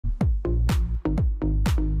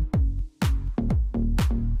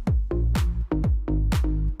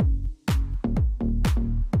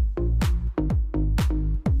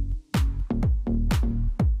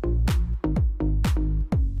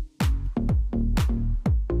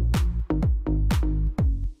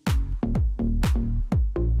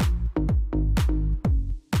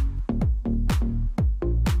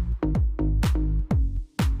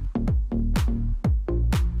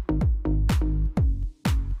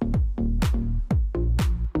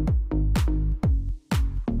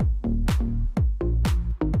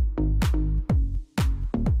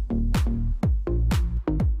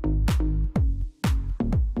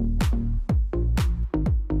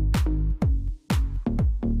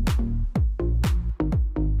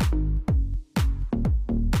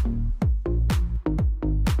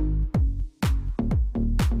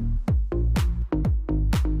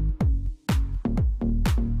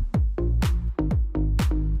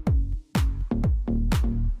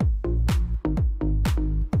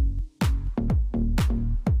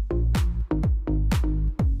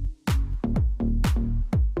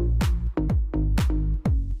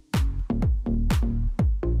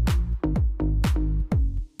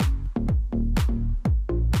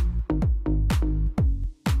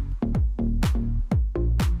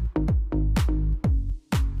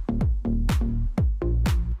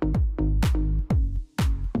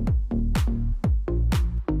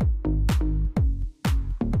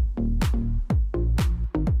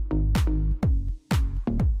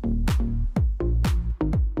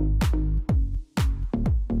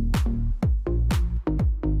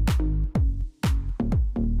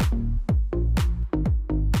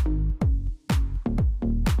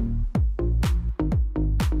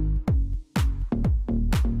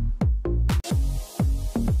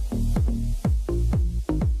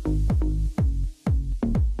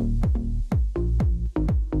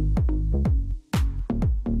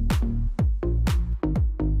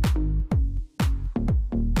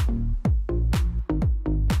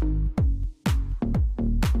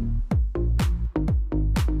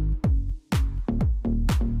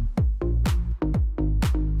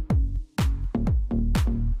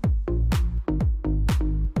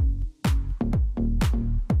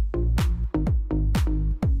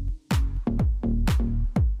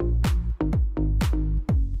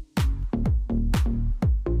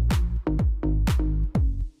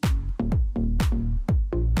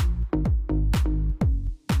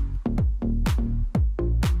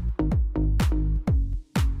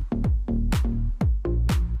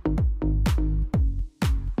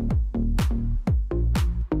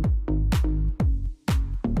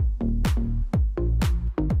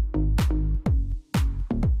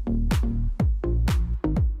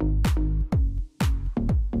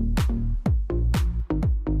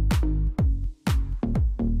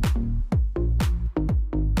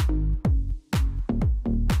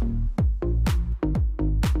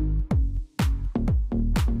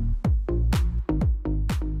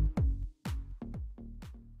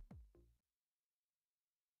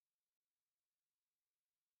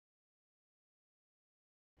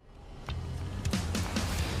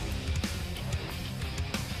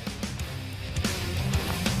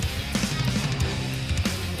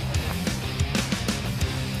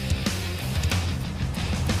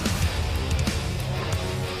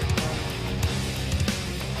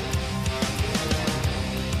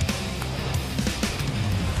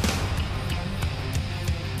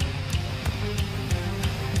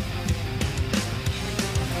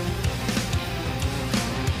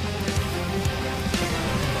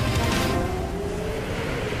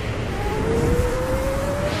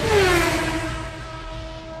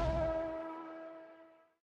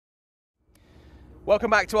Welcome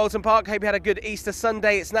back to Oulton Park. Hope you had a good Easter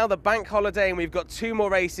Sunday. It's now the bank holiday and we've got 2 more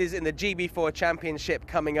races in the GB4 Championship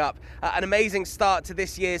coming up. An amazing start to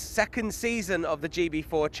this year's second season of the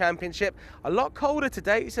GB4 Championship. A lot colder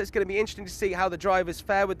today, so it's going to be interesting to see how the drivers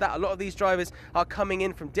fare with that. A lot of these drivers are coming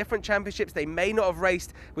in from different championships. They may not have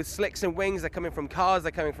raced with slicks and wings. They're coming from cars,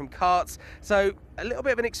 they're coming from karts. So a little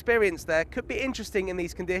bit of an experience there. Could be interesting in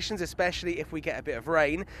these conditions, especially if we get a bit of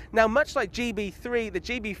rain. Now, much like GB3, the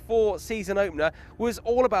GB4 season opener was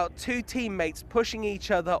all about 2 teammates pushing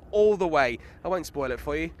each other all the way. I won't spoil it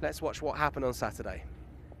for you. Let's watch what happened on Saturday.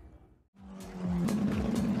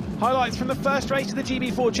 Highlights from the first race of the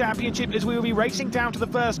GB4 Championship as we will be racing down to the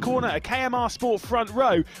first corner. A KMR Sport front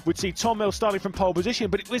row would see Tom Mills starting from pole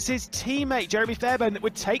position, but it was his teammate Jeremy Fairbairn that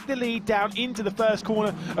would take the lead down into the first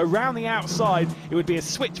corner around the outside. It would be a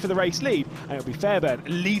switch for the race lead, and it would be Fairbairn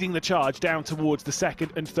leading the charge down towards the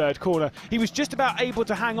second and third corner. He was just about able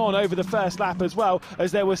to hang on over the first lap as well,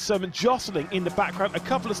 as there was some jostling in the background. A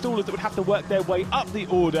couple of stallers that would have to work their way up the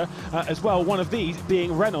order as well. One of these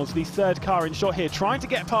being Reynolds, the third car in shot here, trying to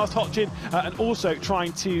get past Hotchin and also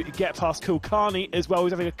trying to get past Kulkarni as well. He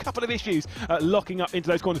was having a couple of issues locking up into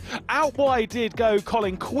those corners. Out wide did go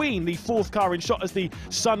Colin Queen, the 4th car in shot as the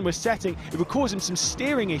sun was setting. It would cause him some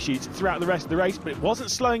steering issues throughout the rest of the race, but it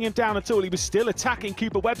wasn't slowing him down at all. He was still attacking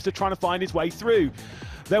Cooper Webster, trying to find his way through.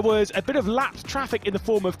 There was a bit of lapped traffic in the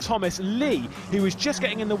form of Thomas Lee, who was just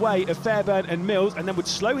getting in the way of Fairbairn and Mills, and then would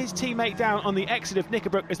slow his teammate down on the exit of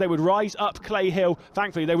Knickerbrook as they would rise up Clay Hill.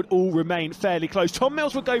 Thankfully, they would all remain fairly close. Tom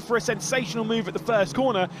Mills would go for a sensational move at the first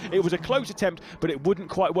corner. It was a close attempt, but it wouldn't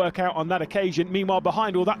quite work out on that occasion. Meanwhile,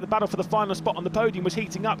 behind all that, the battle for the final spot on the podium was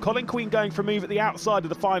heating up. Colin Queen going for a move at the outside of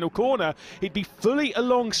the final corner. He'd be fully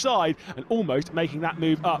alongside and almost making that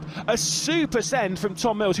move up. A super send from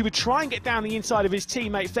Tom Mills, who would try and get down the inside of his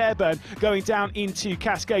teammate Fairbairn, going down into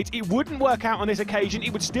Cascades. It wouldn't work out on this occasion.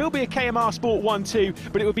 It would still be a KMR Sport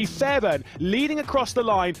 1-2, but it would be Fairbairn leading across the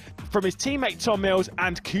line from his teammate Tom Mills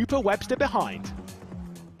and Cooper Webster behind.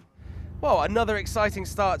 Well, another exciting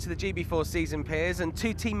start to the GB4 season, Piers, and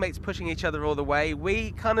 2 teammates pushing each other all the way.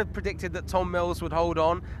 We kind of predicted that Tom Mills would hold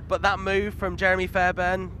on, but that move from Jeremy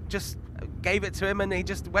Fairbairn just gave it to him and he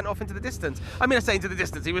just went off into the distance. I mean, I say into the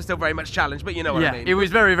distance, he was still very much challenged, but you know what I mean. It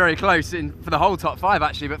was very, very close for the whole top 5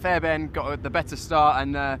 actually, but Fairbairn got the better start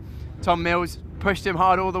and Tom Mills pushed him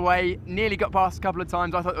hard all the way, nearly got past a couple of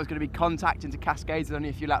times. I thought there was going to be contact into Cascades with only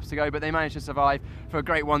a few laps to go, but they managed to survive for a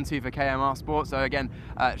great 1-2 for KMR Sport. So again,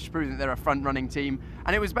 just proving that they're a front-running team.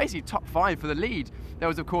 And it was basically top 5 for the lead. There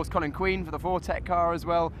was, of course, Colin Queen for the Vortec car as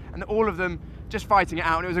well, and all of them just fighting it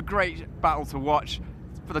out. And it was a great battle to watch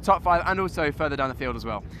for the top 5 and also further down the field as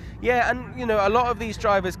well. Yeah, and you know, a lot of these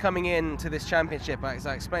drivers coming in to this championship, as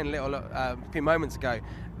I explained a few moments ago,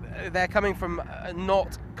 they're coming from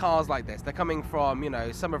not cars like this. They're coming from, you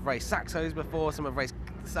know, some have raced Saxos before, some have raced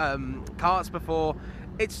karts before.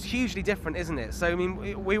 It's hugely different, isn't it? So I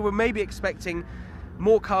mean, we were maybe expecting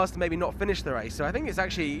more cars to maybe not finish the race. So I think it's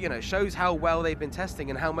actually, you know, shows how well they've been testing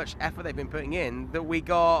and how much effort they've been putting in that we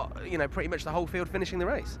got, you know, pretty much the whole field finishing the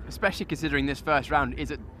race. Especially considering this first round is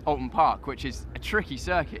at Oulton Park, which is a tricky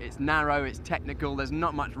circuit. It's narrow, it's technical, there's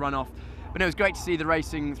not much runoff. But it was great to see the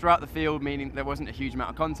racing throughout the field, meaning there wasn't a huge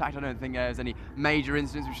amount of contact. I don't think there was any major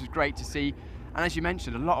incidents, which was great to see. And as you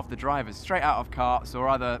mentioned, a lot of the drivers straight out of karts or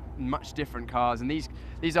other much different cars, and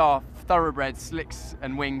these are thoroughbred slicks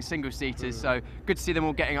and wings, single-seaters, so good to see them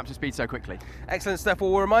all getting up to speed so quickly. Excellent stuff.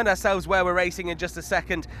 Well, we'll remind ourselves where we're racing in just a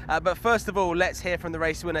second, but first of all, let's hear from the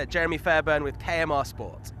race winner, Jeremy Fairbairn with KMR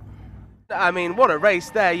Sport. I mean, what a race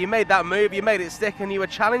there. You made that move, you made it stick, and you were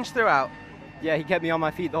challenged throughout. Yeah, he kept me on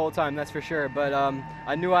my feet the whole time, that's for sure, but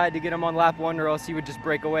I knew I had to get him on lap 1 or else he would just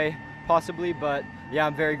break away, possibly, but yeah,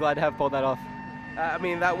 I'm very glad to have pulled that off. I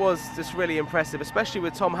mean, that was just really impressive, especially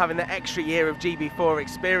with Tom having the extra year of GB4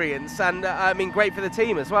 experience, and I mean, great for the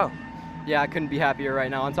team as well. Yeah, I couldn't be happier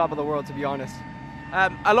right now, on top of the world, to be honest.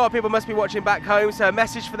 A lot of people must be watching back home, so a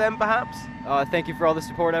message for them perhaps? Thank you for all the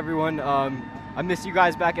support, everyone. I miss you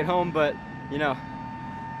guys back at home, but, you know,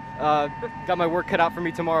 got my work cut out for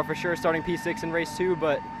me tomorrow for sure, starting P6 in race 2,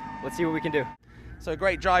 but let's see what we can do. So a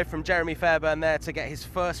great drive from Jeremy Fairbairn there to get his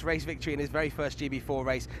first race victory in his very first GB4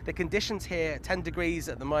 race. The conditions here, 10 degrees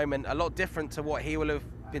at the moment, a lot different to what he will have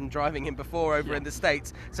been driving in before over in the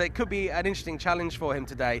States. So it could be an interesting challenge for him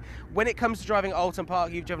today. When it comes to driving at Oulton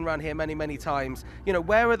Park, you've driven around here many, many times. You know,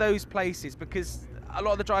 where are those places? Because a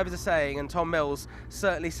lot of the drivers are saying, and Tom Mills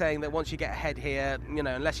certainly saying, that once you get ahead here, you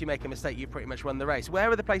know, unless you make a mistake, you've pretty much won the race. Where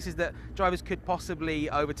are the places that drivers could possibly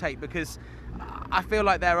overtake? Because I feel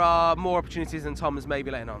like there are more opportunities than Tom is maybe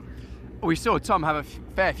letting on. We saw Tom have a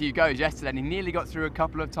fair few goes yesterday and he nearly got through a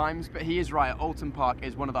couple of times, but he is right, Oulton Park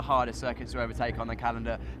is one of the hardest circuits to overtake on the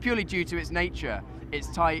calendar, purely due to its nature.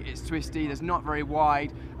 It's tight, it's twisty, there's not very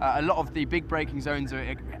wide, a lot of the big braking zones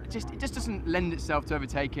it just doesn't lend itself to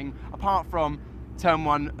overtaking, apart from turn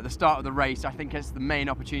one at the start of the race. I think it's the main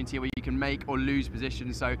opportunity where you can make or lose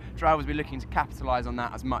positions, so drivers will be looking to capitalise on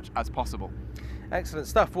that as much as possible. Excellent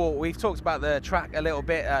stuff. Well, we've talked about the track a little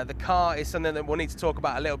bit. The car is something that we'll need to talk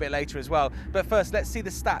about a little bit later as well. But first, let's see the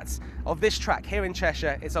stats of this track here in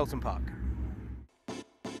Cheshire. It's Oulton Park.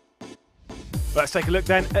 Let's take a look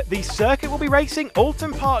then at the circuit we'll be racing,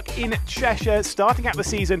 Oulton Park in Cheshire, starting out the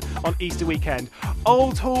season on Easter weekend.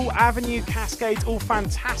 Old Hall, Avenue, Cascades, all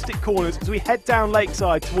fantastic corners as we head down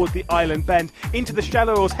Lakeside towards the Island Bend into the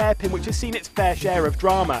Shallows hairpin, which has seen its fair share of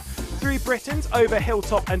drama. Through Britons, over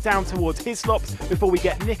Hilltop and down towards Hislops before we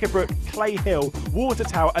get Knickerbrook, Clay Hill, Water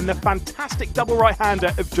Tower and the fantastic double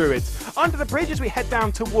right-hander of Druids. Under the bridge as we head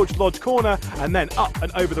down towards Lodge Corner and then up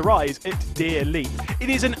and over the rise at Deer Leap. It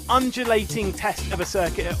is an undulating test of a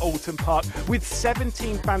circuit at Oulton Park with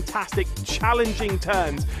 17 fantastic challenging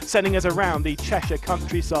turns sending us around the Cheshire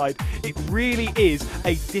countryside. It really is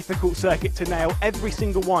a difficult circuit to nail every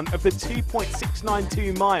single one of the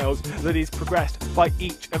 2.692 miles that is progressed by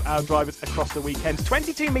each of our drivers across the weekend.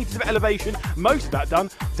 22 metres of elevation, most of that done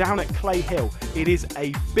down at Clay Hill. It is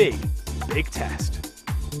a big test.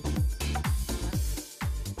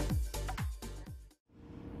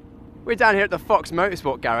 We're down here at the Fox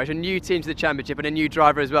Motorsport Garage, a new team to the championship and a new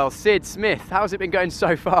driver as well, Sid Smith. How's it been going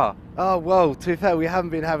so far? Oh, well, to be fair, we haven't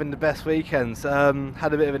been having the best weekends.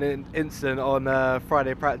 Had a bit of an incident on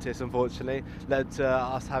Friday practice, unfortunately. Led to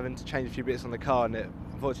us having to change a few bits on the car, and it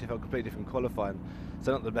unfortunately felt completely different qualifying.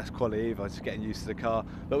 So not the best quality either, just getting used to the car.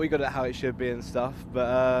 But we got it how it should be and stuff.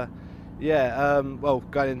 But well,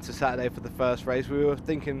 going into Saturday for the first race, we were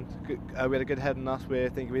thinking we had a good head on us. We were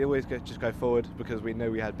thinking we'd always just go forward because we knew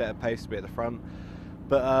we had better pace to be at the front.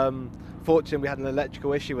 But fortunately, we had an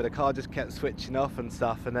electrical issue where the car just kept switching off and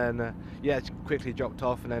stuff, and then it quickly dropped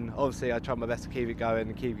off. And then obviously I tried my best to keep it going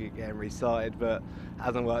and keep it getting restarted, but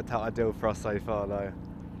hasn't worked out ideal for us so far though.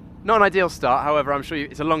 Not an ideal start, however, I'm sure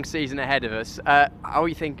it's a long season ahead of us. How are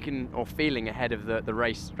you thinking or feeling ahead of the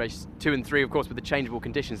race 2 and 3, of course, with the changeable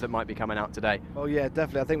conditions that might be coming out today? Well, yeah,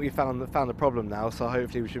 definitely. I think we found the problem now, so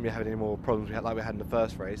hopefully we shouldn't be having any more problems like we had in the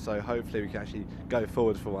first race. So hopefully we can actually go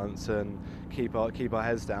forward for once and keep our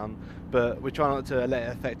heads down. But we try not to let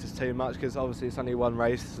it affect us too much because obviously it's only one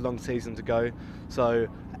race, it's a long season to go. So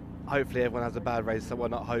hopefully everyone has a bad race. Well,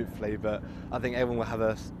 not hopefully, but I think everyone will have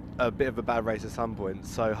a bit of a bad race at some point,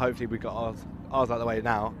 so hopefully we got ours out of the way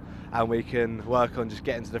now and we can work on just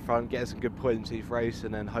getting to the front, getting some good points each race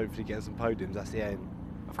and then hopefully getting some podiums. That's the aim.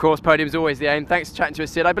 Of course, podium's always the aim. Thanks for chatting to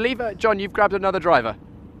us, Sid. I believe, John, you've grabbed another driver.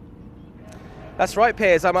 That's right,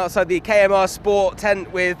 Piers. I'm outside the KMR Sport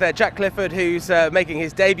tent with Jack Clifford, who's making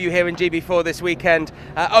his debut here in GB4 this weekend.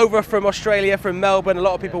 Over from Australia, from Melbourne. A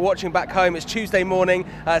lot of people watching back home. It's Tuesday morning,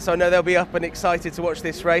 so I know they'll be up and excited to watch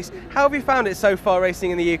this race. How have you found it so far racing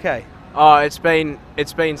in the UK? Oh, it's been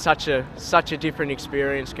such a different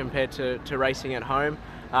experience compared to racing at home.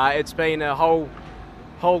 It's been a whole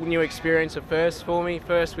new experience of first for me.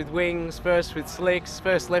 First with wings, first with slicks,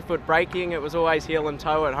 first left foot braking. It was always heel and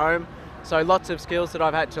toe at home. So lots of skills that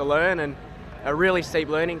I've had to learn and a really steep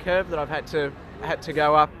learning curve that I've had to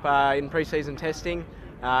go up in pre-season testing,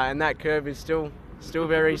 and that curve is still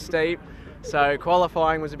very steep. So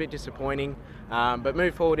qualifying was a bit disappointing, but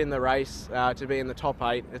moved forward in the race to be in the top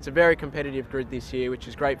 8. It's a very competitive grid this year, which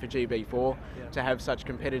is great for GB4 to have such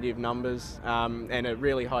competitive numbers and a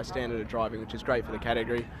really high standard of driving, which is great for the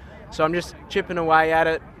category. So I'm just chipping away at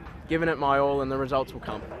it, giving it my all, and the results will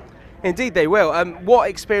come. Indeed they will. What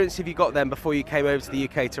experience have you got then before you came over to the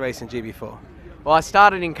UK to race in GB4? Well, I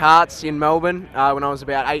started in karts in Melbourne when I was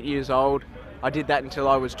about 8 years old. I did that until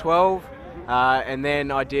I was 12, and then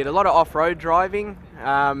I did a lot of off-road driving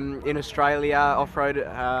in Australia, off-road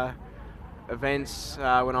events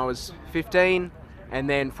when I was 15, and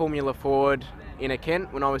then Formula Ford in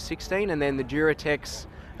Kent when I was 16, and then the Duratex,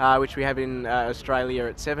 which we have in Australia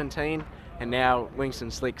at 17, and now Wings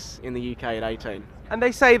and Slicks in the UK at 18. And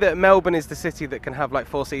they say that Melbourne is the city that can have like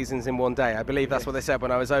 4 seasons in one day. I believe that's what they said when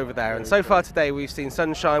I was over there. And so far today we've seen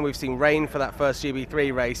sunshine, we've seen rain for that first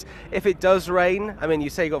GB3 race. If it does rain, I mean, you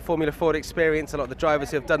say you got Formula Ford experience, a lot of the drivers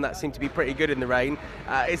who have done that seem to be pretty good in the rain.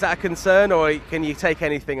 Is that a concern, or can you take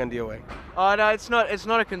anything under your wing? Oh no, it's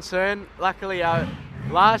not a concern. Luckily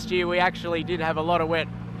last year we actually did have a lot of wet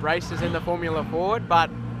races in the Formula Ford, but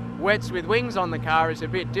wets with wings on the car is a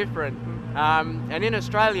bit different. And in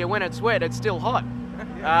Australia when it's wet it's still hot.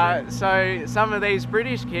 So some of these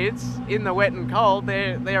British kids in the wet and cold,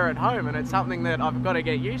 they're at home, and it's something that I've got to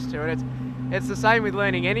get used to. And it's the same with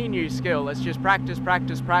learning any new skill. It's just practice,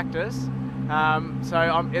 practice, practice.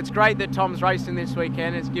 It's great that Tom's racing this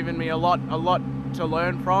weekend. It's given me a lot to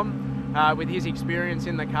learn from with his experience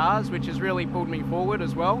in the cars, which has really pulled me forward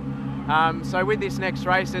as well. So with this next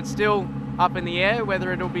race, it's still up in the air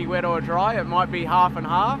whether it'll be wet or dry. It might be half and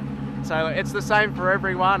half. So it's the same for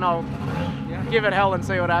everyone. I'll give it hell and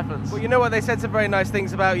see what happens. Well, you know what, they said some very nice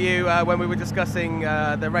things about you when we were discussing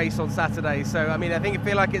the race on Saturday. So, I mean, I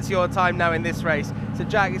feel like it's your time now in this race. So,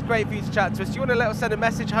 Jack, it's great for you to chat to us. Do you want to send a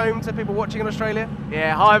message home to people watching in Australia?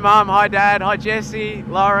 Yeah, hi Mum, hi Dad, hi Jesse,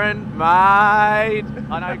 Lauren, mate.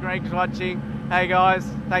 I know Greg's watching. Hey guys,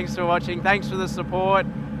 thanks for watching. Thanks for the support.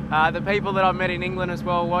 The people that I've met in England as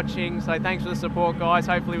well watching. So thanks for the support, guys.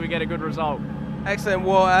 Hopefully we get a good result. Excellent.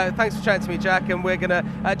 Well, thanks for chatting to me, Jack, and we're going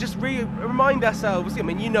to just remind ourselves, I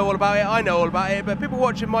mean, you know all about it, I know all about it, but people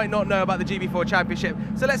watching might not know about the GB4 Championship,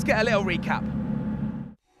 so let's get a little recap.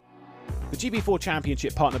 The GB4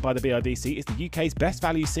 Championship, partnered by the BRDC, is the UK's best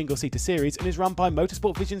value single-seater series and is run by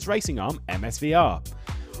Motorsport Vision's racing arm, MSVR.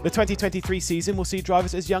 The 2023 season will see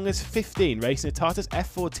drivers as young as 15 racing a Tartus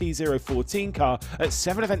F4 T014 car at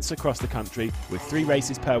 7 events across the country, with 3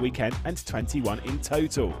 races per weekend and 21 in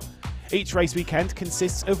total. Each race weekend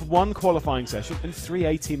consists of 1 qualifying session and 3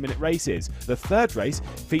 18-minute races. The third race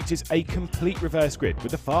features a complete reverse grid,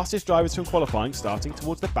 with the fastest drivers from qualifying starting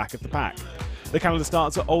towards the back of the pack. The calendar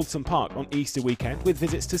starts at Oulton Park on Easter weekend, with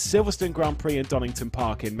visits to Silverstone Grand Prix and Donington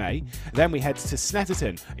Park in May. Then we head to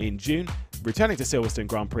Snetterton in June, returning to Silverstone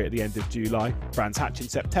Grand Prix at the end of July, Brands Hatch in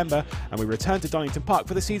September, and we return to Donington Park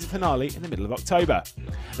for the season finale in the middle of October.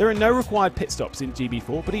 There are no required pit stops in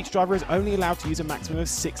GB4, but each driver is only allowed to use a maximum of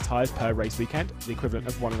 6 tyres per race weekend, the equivalent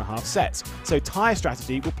of 1.5 sets, so tyre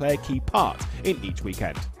strategy will play a key part in each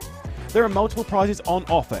weekend. There are multiple prizes on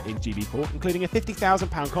offer in GB4, including a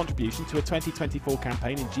 £50,000 contribution to a 2024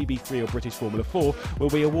 campaign in GB3 or British Formula 4 will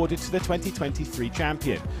be awarded to the 2023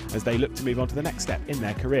 champion, as they look to move on to the next step in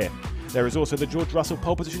their career. There is also the George Russell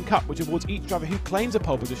Pole Position Cup, which awards each driver who claims a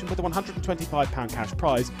pole position with a £125 cash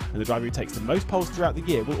prize, and the driver who takes the most poles throughout the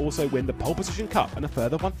year will also win the Pole Position Cup and a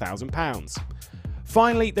further £1,000.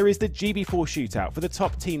 Finally, there is the GB4 shootout for the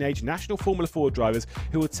top teenage National Formula 4 drivers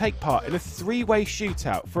who will take part in a 3-way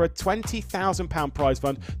shootout for a £20,000 prize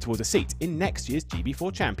fund towards a seat in next year's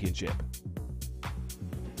GB4 Championship.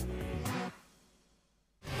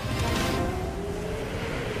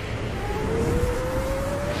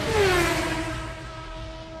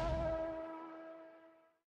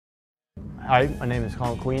 Hi, my name is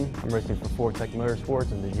Colin Queen. I'm racing for Fortec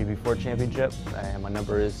Motorsports in the GB4 Championship, and my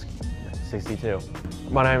number is 62.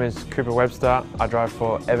 My name is Cooper Webster. I drive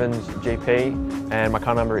for Evans GP and my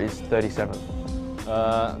car number is 37.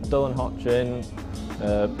 Dylan Hotchin,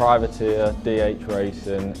 Privateer, DH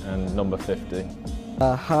Racing and number 50.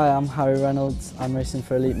 Hi, I'm Harry Reynolds. I'm racing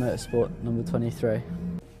for Elite Motorsport, number 23.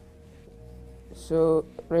 So,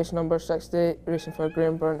 race number 60, racing for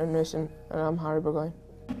Graham Burnton Racing, and I'm Harry Burgoyne.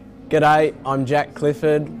 G'day, I'm Jack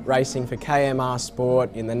Clifford, racing for KMR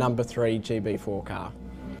Sport in the number 3 GB4 car.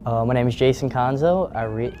 My name is Jason Conzo.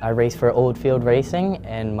 I race for Oldfield Racing,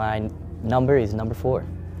 and my number is number 4.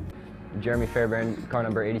 Jeremy Fairbairn, car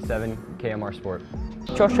number 87, KMR Sport.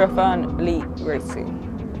 Joshua Fan, Elite Racing.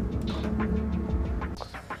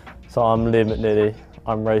 So I'm Liam McNeely.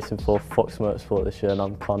 I'm racing for Fox Motorsport this year and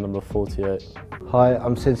I'm car number 48. Hi,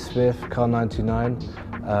 I'm Sid Smith, car 99.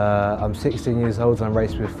 I'm 16 years old and I'm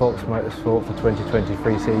racing with Fox Motorsport for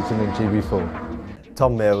 2023 season in GB4.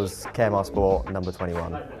 Tom Mills, KMR Sport, number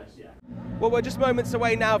 21. Well, we're just moments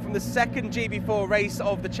away now from the second GB4 race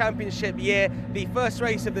of the championship year, the first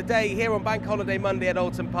race of the day here on Bank Holiday Monday at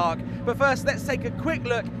Oulton Park. But first, let's take a quick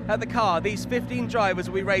look at the car. These 15 drivers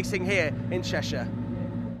will be racing here in Cheshire.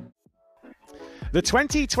 The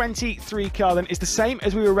 2023 car then is the same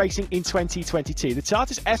as we were racing in 2022. The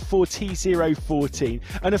Tartus F4 T014,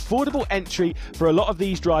 an affordable entry for a lot of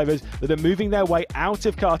these drivers that are moving their way out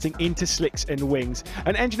of karting into slicks and wings.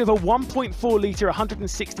 An engine of a 1.4 litre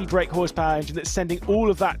 160 brake horsepower engine that's sending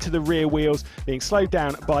all of that to the rear wheels, being slowed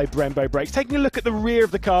down by Brembo brakes. Taking a look at the rear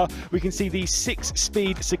of the car, we can see the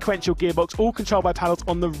 6-speed sequential gearbox, all controlled by paddles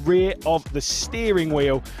on the rear of the steering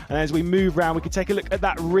wheel. And as we move around, we can take a look at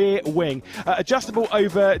that rear wing. adjustable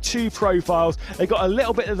over 2 profiles. They've got a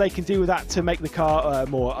little bit that they can do with that to make the car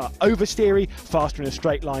more oversteery, faster in a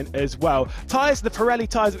straight line as well. Tyres, the Pirelli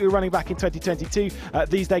tyres that we were running back in 2022,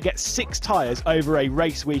 these they get 6 tyres over a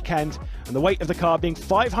race weekend, and the weight of the car being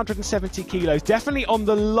 570 kilos, definitely on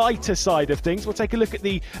the lighter side of things. We'll take a look at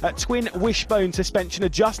the twin wishbone suspension,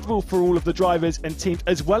 adjustable for all of the drivers and teams,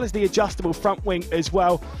 as well as the adjustable front wing as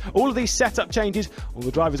well. All of these setup changes, all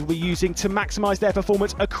the drivers will be using to maximise their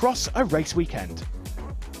performance across a race weekend.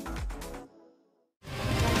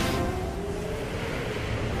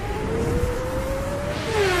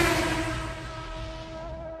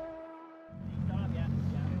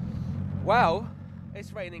 Well,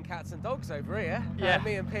 it's raining cats and dogs over here. Yeah.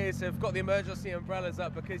 Me and Piers have got the emergency umbrellas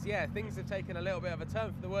up because, yeah, things have taken a little bit of a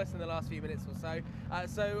turn for the worse in the last few minutes or so.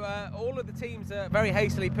 All of the teams are very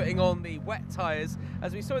hastily putting on the wet tyres.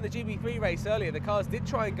 As we saw in the GB3 race earlier, the cars did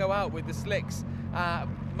try and go out with the slicks.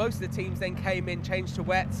 Most of the teams then came in, changed to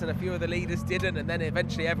wets, and a few of the leaders didn't, and then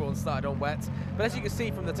eventually everyone started on wets. But as you can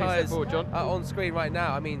see from the tyres on screen right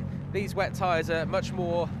now, I mean, these wet tyres are much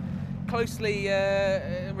more closely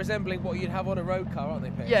resembling what you'd have on a road car, aren't they,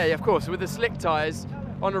 Piers? Yeah, of course. With the slick tyres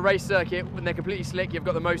on a race circuit, when they're completely slick, you've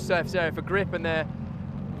got the most surface area for grip, and they're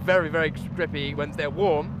very, very grippy when they're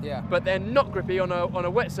warm. Yeah. But they're not grippy on a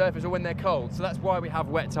wet surface or when they're cold. So that's why we have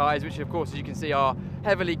wet tyres, which of course, as you can see, are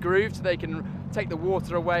heavily grooved, so they can take the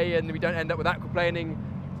water away, and we don't end up with aquaplaning.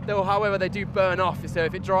 However, they do burn off. So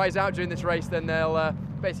if it dries out during this race, then they'll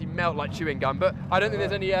basically melt like chewing gum. But I don't think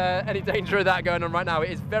there's any danger of that going on right now.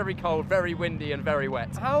 It is very cold, very windy, and very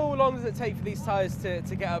wet. How long does it take for these tyres to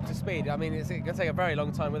get up to speed? I mean, is it going to take a very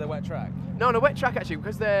long time with a wet track? No, on a wet track actually,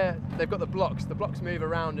 because they've got the blocks move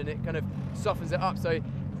around and it kind of softens it up. So,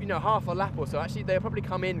 you know, half a lap or so, actually they'll probably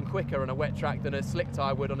come in quicker on a wet track than a slick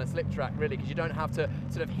tyre would on a slip track, really, because you don't have to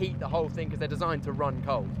sort of heat the whole thing because they're designed to run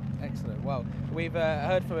cold. Excellent. Well, we've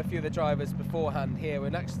heard from a few of the drivers beforehand here.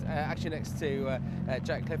 We're actually next to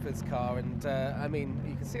Jack Clifford's car, and I mean,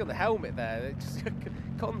 you can see on the helmet there, just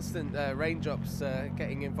constant raindrops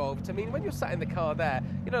getting involved. I mean, when you're sat in the car there,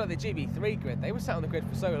 you know, like the GB3 grid, they were sat on the grid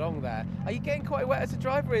for so long there. Are you getting quite wet as a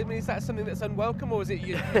driver? I mean, is that something that's unwelcome, or is it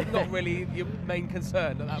not really your main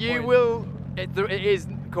concern at that point? It is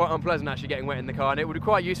quite unpleasant actually getting wet in the car, and it would be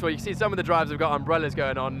quite useful. You can see some of the drivers have got umbrellas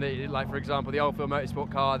going on, like for example the Oulton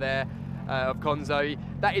Motorsport car there of Conzo.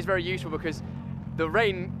 That is very useful because the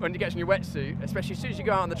rain, when it gets in your wetsuit, especially as soon as you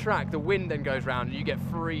go out on the track, the wind then goes round and you get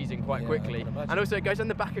freezing quite quickly. And also it goes on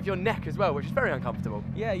the back of your neck as well, which is very uncomfortable.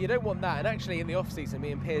 Yeah, you don't want that. And actually in the off-season,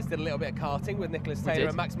 me and Piers did a little bit of karting with Nicholas Taylor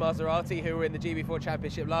and Max Maserati, who were in the GB4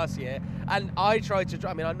 Championship last year. And I tried to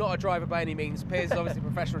drive, I mean, I'm not a driver by any means. Piers is obviously a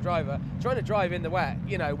professional driver. Trying to drive in the wet,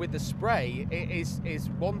 you know, with the spray is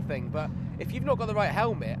one thing, but if you've not got the right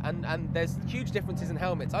helmet, and there's huge differences in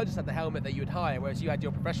helmets. I just had the helmet that you would hire, whereas you had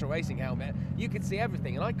your professional racing helmet. You could see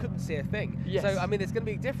everything, and I couldn't see a thing. Yes. So, I mean, there's going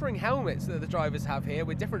to be differing helmets that the drivers have here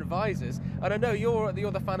with different visors. And I know you're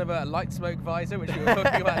the fan of a light smoke visor, which we were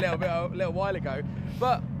talking about a little while ago.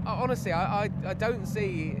 But honestly, I don't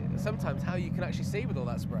see sometimes how you can actually see with all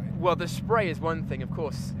that spray. Well, the spray is one thing, of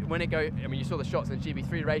course. When it goes, I mean, you saw the shots in the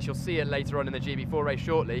GB3 race. You'll see it later on in the GB4 race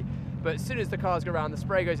shortly. But as soon as the cars go around, the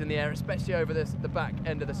spray goes in the air, especially over the back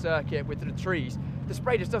end of the circuit with the trees. The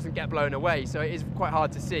spray just doesn't get blown away, so it is quite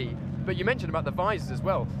hard to see. But you mentioned about the visors as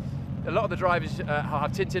well. A lot of the drivers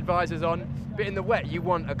have tinted visors on, but in the wet you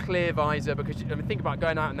want a clear visor because, I mean, think about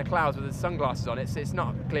going out in the clouds with the sunglasses on, it's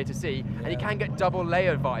not clear to see. And you can get double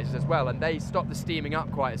layered visors as well, and they stop the steaming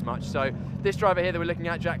up quite as much. So this driver here that we're looking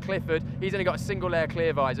at, Jack Clifford, he's only got a single layer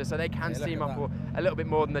clear visor, so they can steam up a little bit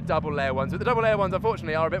more than the double layer ones. But the double layer ones,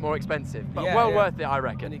 unfortunately, are a bit more expensive, but worth it, I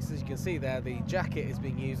reckon. And as you can see there, the jacket is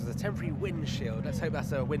being used as a temporary wind shield. Let's hope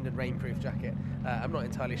that's a wind and rainproof jacket. I'm not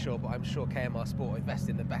entirely sure, but I'm sure KMR Sport invest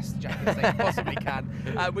in the best jackets they possibly can.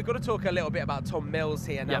 We've got to talk a little bit about Tom Mills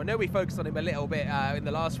here now. I know we focused on him a little bit in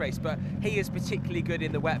the last race, but he is particularly good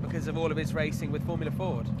in the wet because of all of his racing with Formula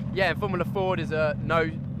Ford. Yeah, Formula Ford is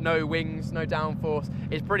no wings, no downforce.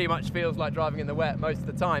 It pretty much feels like driving in the wet most of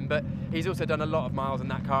the time, but he's also done a lot of miles in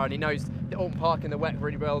that car, and he knows the Oulton Park in the wet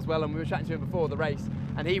really well as well. And we were chatting to him before the race,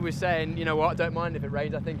 and he was saying, you know what, I don't mind if it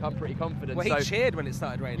rains, I think I'm pretty confident. Well, he cheered when it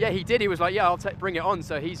started raining. Yeah, he did. He was like, yeah, I'll bring it on.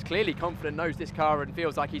 So he's clearly confident, knows this car, and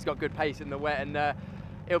feels like he's got good pace in the wet. And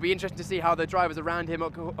it'll be interesting to see how the drivers around him,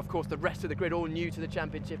 of course, the rest of the grid, all new to the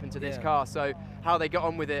championship and to this car. So how they got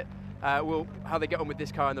on with it, how they get on with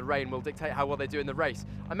this car in the rain will dictate how well they do in the race.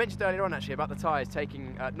 I mentioned earlier on actually about the tyres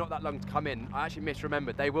taking not that long to come in. I actually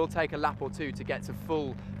misremembered. They will take a lap or two to get to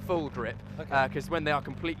full grip, because when they are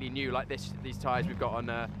completely new, like these tyres we've got on,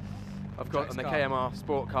 on the KMR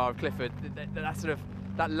Sport car of Clifford, that's sort of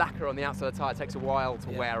that lacquer on the outside of the tyre takes a while to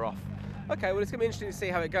wear off. Okay, well, it's going to be interesting to see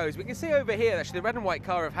how it goes. We can see over here, actually, the red and white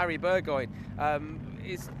car of Harry Burgoyne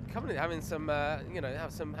is coming, having some,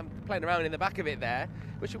 playing around in the back of it there,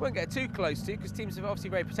 which we won't get too close to because teams are obviously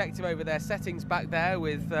very protective over their settings back there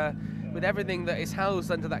with everything that is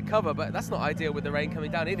housed under that cover. But that's not ideal with the rain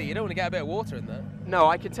coming down either. You don't want to get a bit of water in there. No,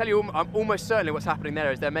 I can tell you almost certainly what's happening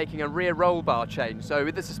there is they're making a rear roll bar change. So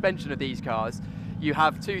with the suspension of these cars, you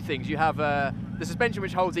have two things. You have the suspension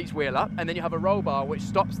which holds each wheel up, and then you have a roll bar which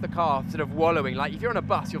stops the car sort of wallowing. Like if you're on a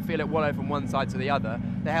bus, you'll feel it wallow from one side to the other.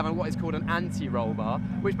 They have what is called an anti-roll bar,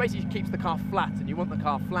 which basically keeps the car flat, and you want the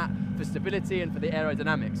car flat for stability and for the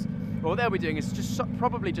aerodynamics. What they'll be doing is just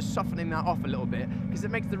probably just softening that off a little bit, because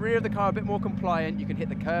it makes the rear of the car a bit more compliant. You can hit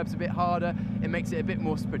the curbs a bit harder. It makes it a bit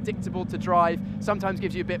more predictable to drive. Sometimes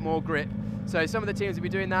gives you a bit more grip. So some of the teams will be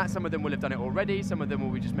doing that, some of them will have done it already, some of them will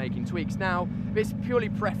be just making tweaks now. But it's purely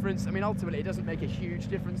preference. I mean, ultimately it doesn't make a huge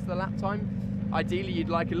difference to the lap time. Ideally you'd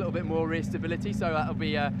like a little bit more rear stability, so that'll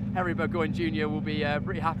be Harry Burgoyne Jr. will be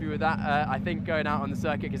pretty happy with that, I think, going out on the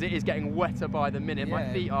circuit, because it is getting wetter by the minute. Yeah.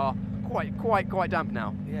 My feet are quite damp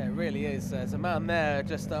now. Yeah, it really is. There's a man there,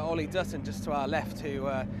 just Ollie Dutton, just to our left, who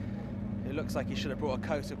looks like he should have brought a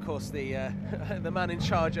coat. Of course, the man in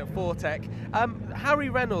charge at Fortec. Harry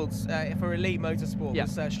Reynolds for Elite Motorsport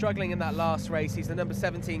was struggling in that last race. He's the number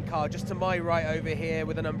 17 car, just to my right over here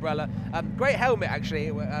with an umbrella. Great helmet actually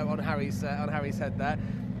on Harry's head there.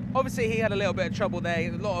 Obviously, he had a little bit of trouble there.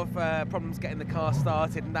 A lot of problems getting the car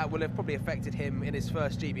started, and that will have probably affected him in his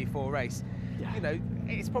first GB4 race. Yeah. You know,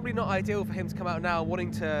 it's probably not ideal for him to come out now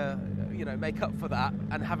wanting to, make up for that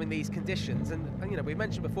and having these conditions. And we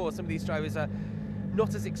mentioned before, some of these drivers are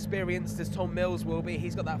not as experienced as Tom Mills will be.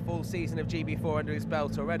 He's got that full season of GB4 under his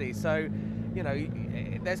belt already. So,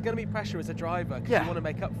 there's going to be pressure as a driver, because you want to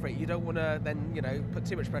make up for it. You don't want to then, put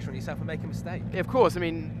too much pressure on yourself and make a mistake. Yeah, of course. I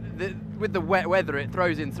mean, with the wet weather, it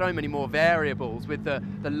throws in so many more variables. With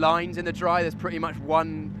the lines in the dry, there's pretty much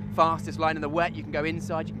one fastest line. In the wet, you can go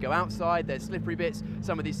inside, you can go outside. There's slippery bits.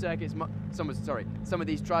 Some of these circuits, some of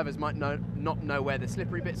these drivers might not know where the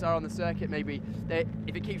slippery bits are on the circuit. Maybe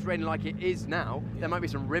if it keeps raining like it is now, there might be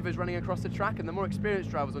some rivers running across the track, and the more experienced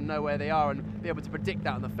drivers will know where they are and be able to predict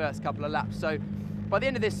that in the first couple of laps. So by the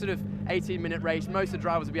end of this sort of 18-minute race, most of the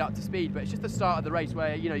drivers will be up to speed, but it's just the start of the race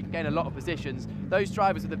where you can gain a lot of positions. Those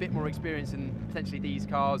drivers with a bit more experience in potentially these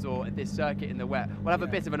cars or this circuit in the wet will have a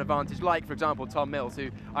bit of an advantage, like, for example, Tom Mills, who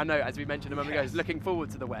I know, as we mentioned a moment ago, is looking forward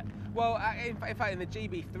to the wet. Well, in fact, in the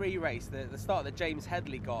GB3 race, the start that James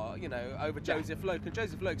Headley got, over Joseph Loke, and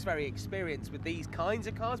Joseph Loke's very experienced with these kinds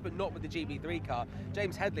of cars, but not with the GB3 car.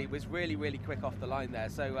 James Headley was really, really quick off the line there,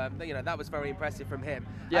 so that was very impressive from him.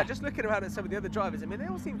 Yeah. Just looking around at some of the other drivers, I mean, they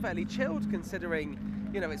all seem fairly chilled considering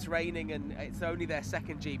it's raining and it's only their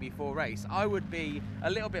second GB4 race. I would be a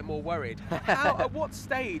little bit more worried. At what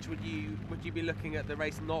stage would you be looking at the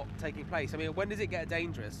race not taking place? I mean, when does it get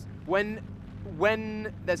dangerous? When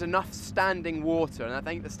there's enough standing water, and I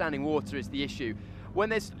think the standing water is the issue. When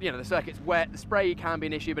there's, the circuit's wet, the spray can be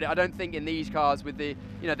an issue, but I don't think in these cars with the,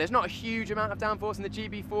 there's not a huge amount of downforce in the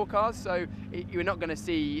GB4 cars, so you're not going to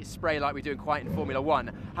see spray like we do quite in Formula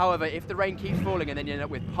 1. However, if the rain keeps falling and then you end up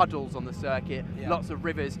with puddles on the circuit, lots of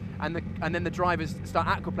rivers, and then the drivers start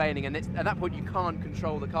aquaplaning, and at that point you can't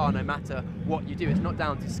control the car no matter what you do. It's not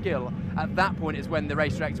down to skill. At that point is when the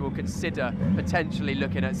race director will consider potentially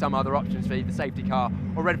looking at some other options for either safety car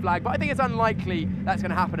or red flag, but I think it's unlikely that's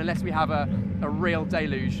going to happen unless we have a real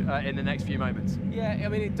deluge in the next few moments. Yeah, I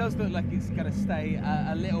mean, it does look like it's going to stay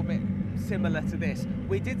a little bit similar to this.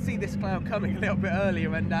 We did see this cloud coming a little bit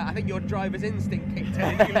earlier, and I think your driver's instinct kicked in,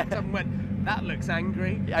 and you looked up and went, that looks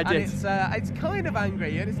angry. Yeah, I did. And it's kind of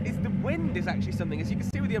angry, and it's the wind is actually something. As you can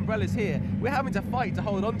see with the umbrellas here, we're having to fight to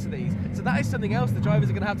hold on to these. So that is something else the drivers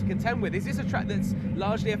are going to have to contend with. Is this a track that's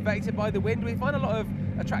largely affected by the wind? We find a lot of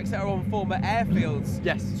tracks that are on former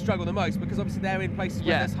airfields struggle the most, because obviously they're in places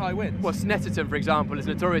where there's high winds. Well, Snetterton, for example, is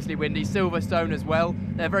notoriously windy. Silverstone as well.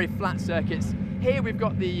 They're very flat circuits. Here we've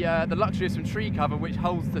got the luxury of some tree cover which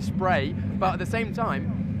holds the spray, but at the same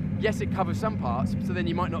time, yes, it covers some parts, so then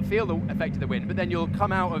you might not feel the effect of the wind, but then you'll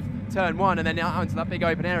come out of turn one and then out into that big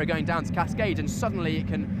open area going down to Cascade, and suddenly it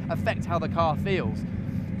can affect how the car feels.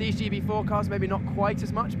 These GB4 cars maybe not quite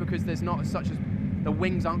as much, because there's not such as the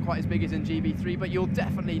wings aren't quite as big as in GB3, but you'll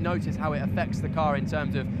definitely notice how it affects the car in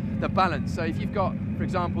terms of the balance. So if you've got, for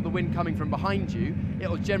example, the wind coming from behind you,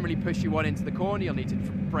 it'll generally push you on into the corner. You'll need to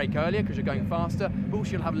brake earlier because you're going faster, but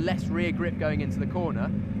also you'll have less rear grip going into the corner.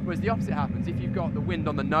 Whereas the opposite happens. If you've got the wind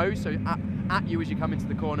on the nose, so at you as you come into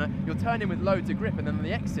the corner, you'll turn in with loads of grip, and then on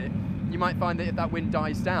the exit, you might find that if that wind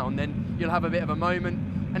dies down, then you'll have a bit of a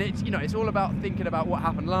moment And it's, you know, it's all about thinking about what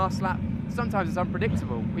happened last lap. Sometimes it's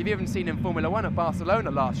unpredictable. We've even seen in Formula 1 at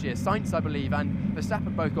Barcelona last year, Sainz, I believe, and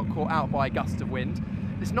Verstappen both got caught out by a gust of wind.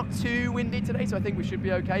 It's not too windy today, so I think we should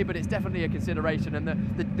be okay, but it's definitely a consideration, and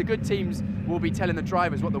the good teams will be telling the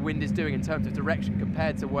drivers what the wind is doing in terms of direction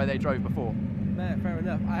compared to where they drove before. Yeah, fair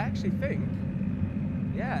enough. I actually think,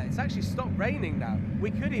 yeah, it's actually stopped raining now.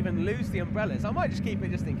 We could even lose the umbrellas. I might just keep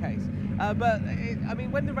it just in case. I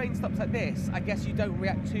mean, when the rain stops like this, I guess you don't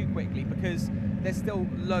react too quickly because there's still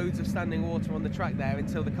loads of standing water on the track there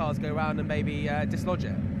until the cars go around and maybe dislodge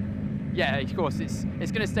it. Yeah, of course, it's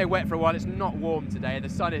going to stay wet for a while. It's not warm today, the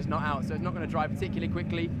sun is not out, so it's not going to dry particularly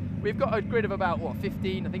quickly. We've got a grid of about, what,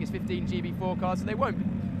 15, I think it's 15 GB4 cars, so they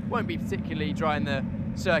won't be particularly drying the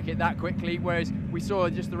circuit that quickly, whereas we saw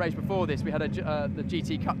just the race before this, we had the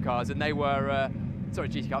GT Cup cars, and they were,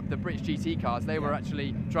 the British GT cars, they were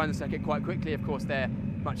actually drying the circuit quite quickly. Of course, they're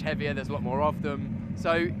much heavier, there's a lot more of them.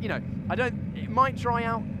 So, you know, it might dry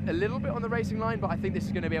out a little bit on the racing line, but I think this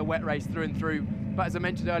is going to be a wet race through and through. But as I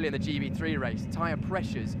mentioned earlier in the GB3 race, tyre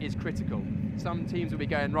pressures is critical. Some teams will be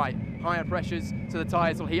going, right, higher pressures, so the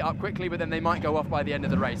tyres will heat up quickly, but then they might go off by the end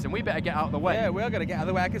of the race, and we better get out of the way. Yeah, we are going to get out of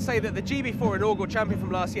the way. I can say that the GB4 inaugural champion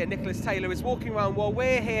from last year, Nicholas Taylor, is walking around while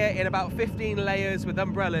we're here in about 15 layers with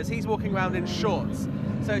umbrellas. He's walking around in shorts.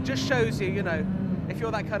 So it just shows you, you know, if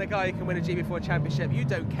you're that kind of guy who can win a GB4 championship, you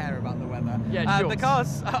don't care about the weather. Yeah, the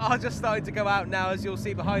cars are just starting to go out now, as you'll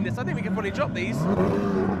see behind us. I think we can probably drop these.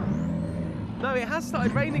 No, it has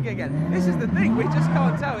started raining again. This is the thing, we just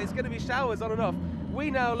can't tell. It's going to be showers on and off.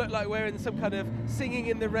 We now look like we're in some kind of Singing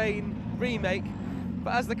in the Rain remake,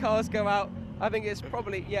 but as the cars go out, I think it's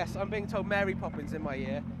probably, yes, I'm being told Mary Poppins in my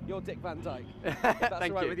ear. You're Dick Van Dyke. That's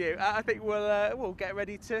Thank right you. with you. I think we'll get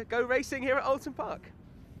ready to go racing here at Oulton Park.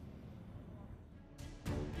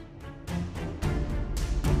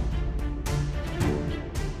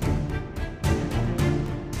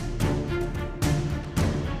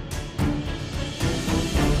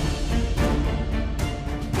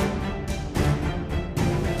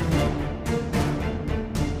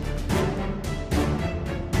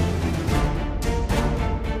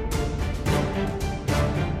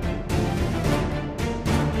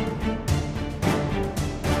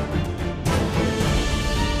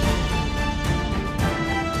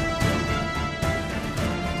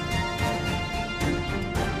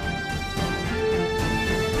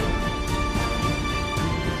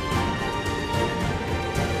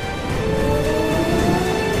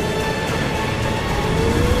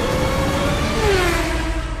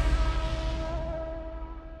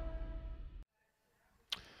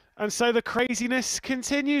 And so the craziness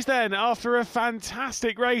continues then. After a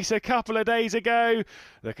fantastic race a couple of days ago,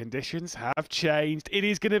 the conditions have changed. It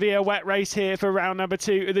is going to be a wet race here for round number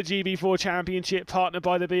 2 of the GB4 Championship, partnered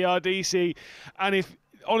by the BRDC. And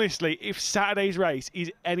honestly, if Saturday's race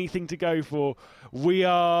is anything to go for, we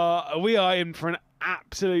are in for an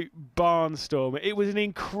absolute barnstorm. It was an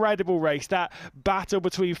incredible race. That battle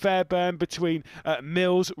between Fairbairn, between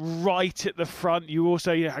Mills right at the front. You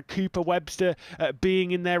also had Cooper Webster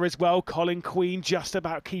being in there as well. Colin Queen just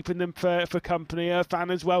about keeping them for company.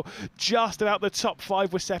 Irfan as well. Just about the top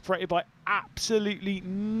 5 were separated by absolutely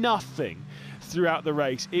nothing throughout the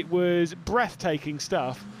race. It was breathtaking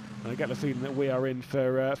stuff. I get the feeling that we are in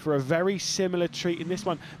for a very similar treat in this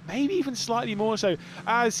one, maybe even slightly more so.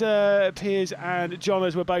 As Piers and Jon,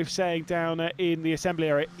 as were both saying down in the assembly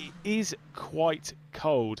area, it is quite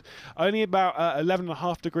cold. Only about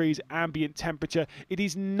 11.5 degrees ambient temperature. It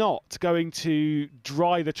is not going to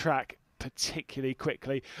dry the track particularly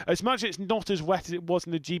quickly. As much as it's not as wet as it was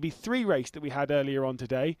in the GB3 race that we had earlier on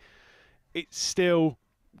today, it's still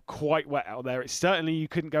quite wet out there. It's certainly, you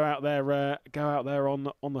couldn't go out there on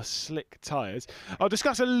the slick tyres. I'll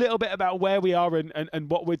discuss a little bit about where we are and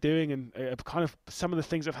what we're doing, and kind of some of the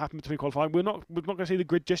things that have happened between qualifying. We're not going to see the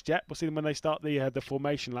grid just yet. We'll see them when they start the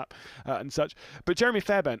formation lap and such. But Jeremy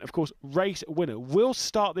Fairbairn, of course, race winner, will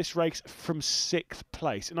start this race from 6th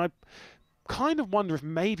place, and I kind of wonder if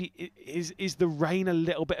maybe is the rain a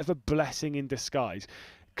little bit of a blessing in disguise.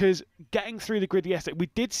 Because getting through the grid yesterday, we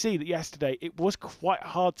did see that yesterday it was quite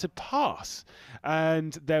hard to pass.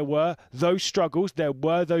 And there were those struggles, there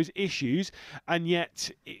were those issues. And yet,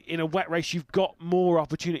 in a wet race, you've got more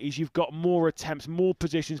opportunities, you've got more attempts, more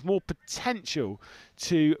positions, more potential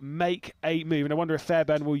to make a move. And I wonder if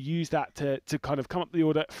Fairbairn will use that to kind of come up the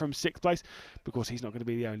order from 6th place. Because he's not going to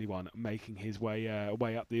be the only one making his way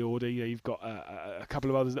up the order. You know, you've got a couple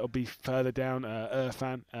of others that will be further down.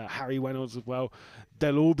 Irfan, Harry Reynolds as well.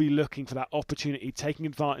 They'll all be looking for that opportunity, taking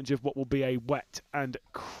advantage of what will be a wet and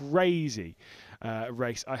crazy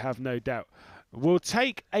race, I have no doubt. We'll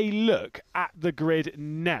take a look at the grid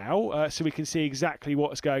now so we can see exactly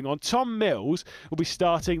what's going on. Tom Mills will be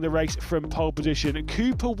starting the race from pole position.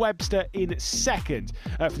 Cooper Webster in second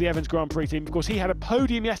for the Evans Grand Prix team. Of course, he had a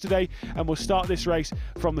podium yesterday and will start this race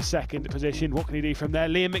from the second position. What can he do from there?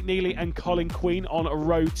 Liam McNeely and Colin Queen on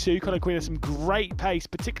row 2. Colin Queen has some great pace,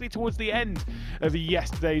 particularly towards the end of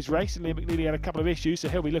yesterday's race. And Liam McNeely had a couple of issues, so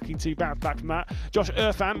he'll be looking to bounce back from that. Josh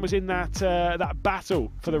Irfan was in that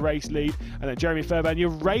battle for the race lead. And then Jeremy Fairbairn, your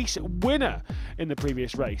race winner in the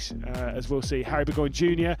previous race, as we'll see. Harry Burgoyne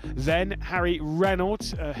Jr., then Harry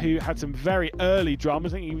Reynolds, who had some very early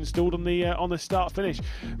dramas. I think he even stalled on the start-finish.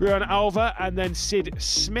 Ruan Alva, and then Sid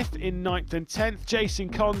Smith in 9th and 10th.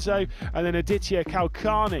 Jason Konzo, and then Aditya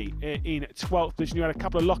Kalkani in 12th position, who had a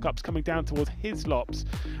couple of lockups coming down towards his lops.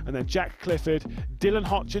 And then Jack Clifford, Dylan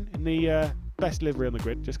Hodgson in the best livery on the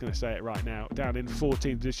grid, just going to say it right now, down in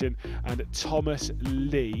 14th position, and Thomas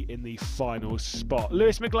Lee in the final spot.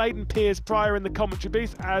 Lewis McGlade and Piers Pryor in the commentary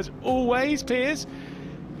booth, as always. Piers,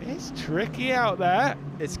 it's tricky out there.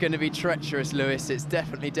 It's going to be treacherous, Lewis. It's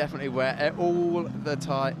definitely wet. All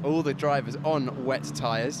the drivers on wet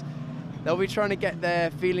tyres. They'll be trying to get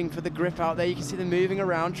their feeling for the grip out there. You can see them moving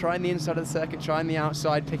around, trying the inside of the circuit, trying the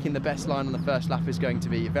outside. Picking the best line on the first lap is going to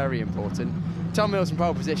be very important. Tom Mills in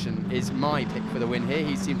pole position is my pick for the win here.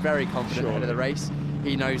 He seemed very confident ahead of the race.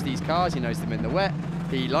 He knows these cars, he knows them in the wet.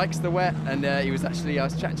 He likes the wet, and I was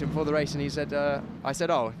chatting to him before the race, and he said, I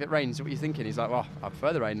said, oh, if it rains, what are you thinking? He's like, well, I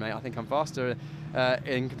prefer the rain, mate. I think I'm faster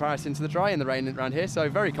in comparison to the dry in the rain around here, so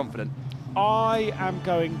very confident. I am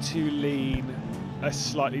going to lean a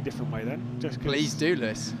slightly different way then. Please do,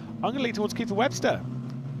 Lewis. I'm going to lean towards Cooper Webster.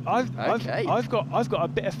 I've got a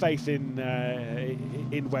bit of faith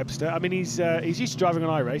in Webster. I mean, he's used to driving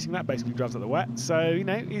on iRacing. That basically drives up the wet, so you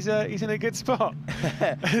know he's in a good spot.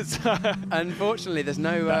 Unfortunately, there's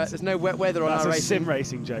no wet weather on iRacing. That's a sim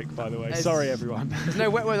racing joke, by the way. Sorry, everyone. There's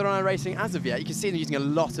no wet weather on iRacing as of yet. You can see them using a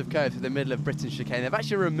lot of curves through the middle of Britain's chicane. They've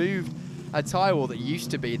actually removed a tyre wall that used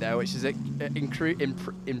to be there, which is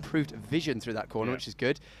improved vision through that corner, which is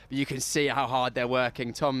good. But you can see how hard they're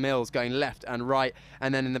working. Tom Mills going left and right,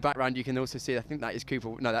 and then in the background you can also see, I think that is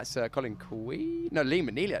Cooper. No, that's Colin Queen. No, Liam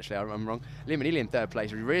McNeely, actually. I'm wrong. Liam McNeely in 3rd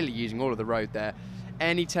place. Really using all of the road there.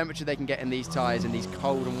 Any temperature they can get in these tyres in these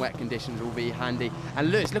cold and wet conditions will be handy. And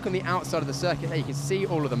Lewis, look on the outside of the circuit there. You can see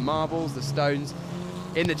all of the marbles, the stones.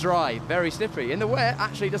 In the dry, very slippery. In the wet,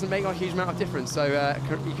 actually doesn't make a huge amount of difference, so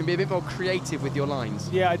you can be a bit more creative with your lines.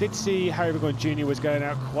 Yeah, I did see Harry Burgoyne Jr. was going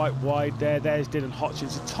out quite wide there. There's Dylan Hodgson.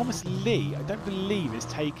 So Thomas Lee, I don't believe, is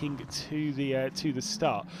taking to the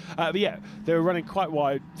start. But yeah, they were running quite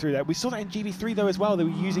wide through there. We saw that in GB3 though as well. They were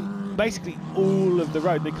using basically all of the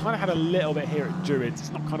road. They kind of had a little bit here at Druids.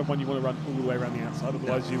 It's not kind of one you want to run all the way around the outside,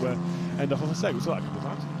 otherwise you end up on the side. We saw that a couple of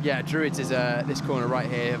times. Yeah, Druids is this corner right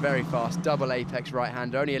here, very fast, double apex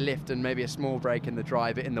right-hander, only a lift and maybe a small brake in the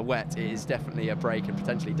dry, but in the wet it is definitely a brake and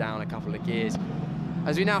potentially down a couple of gears.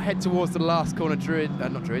 As we now head towards the last corner,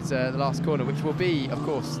 the last corner, which will be, of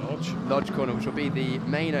course, Lodge corner, which will be the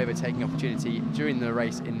main overtaking opportunity during the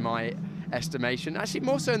race in my estimation. Actually,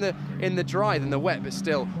 more so in the dry than the wet, but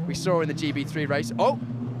still, we saw in the GB3 race.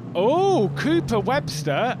 Oh, Cooper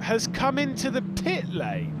Webster has come into the pit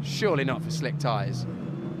lane. Surely not for slick tyres.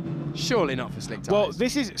 Surely not for slick tyres. Well,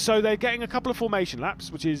 this is so they're getting a couple of formation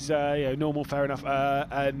laps, which is normal, fair enough,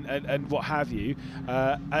 and what have you,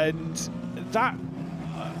 and that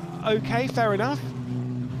okay, fair enough.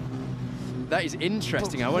 That is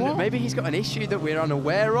interesting. I wonder, maybe he's got an issue that we're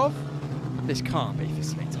unaware of. This can't be for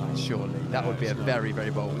slick tyres, surely. That would be a very, very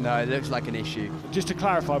bold. No, it looks like an issue. Just to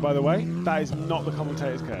clarify, by the way, that is not the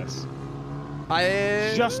commentator's curse.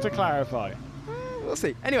 Just to clarify. We'll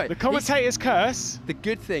see. Anyway, the commentator's curse. The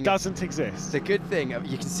good thing doesn't exist. The good thing,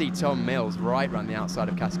 you can see Tom Mills right around the outside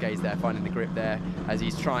of Cascades there, finding the grip there as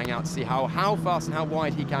he's trying out to see how fast and how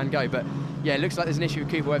wide he can go. But yeah, it looks like there's an issue with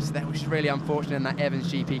Cooper Webster there, which is really unfortunate in that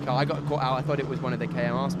Evans GP car. I got caught out. I thought it was one of the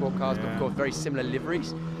KMR Sport cars, but of course very similar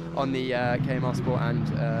liveries on the KMR Sport and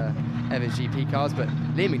Evans GP cars. But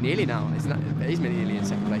Liam McNeely now, he's McNeely in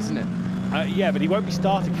 2nd place, isn't it? Yeah, but he won't be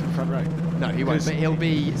starting from the front row. No, he won't. But he'll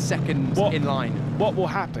be second in line. What will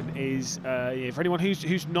happen is, for anyone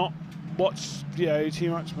who's not watched too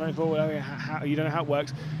much motorsport, you don't know how it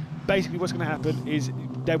works. Basically, what's going to happen is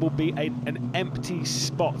there will be an empty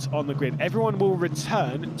spot on the grid. Everyone will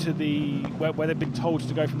return to where they've been told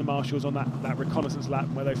to go from the marshals on that reconnaissance lap,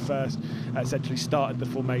 where they first essentially started the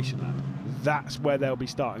formation lap. That's where they'll be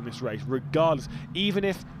starting this race, regardless. Even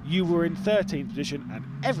if you were in 13th position and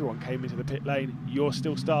everyone came into the pit lane, you're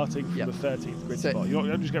still starting from the 13th grid spot. You're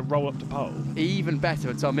not just going to roll up to pole. Even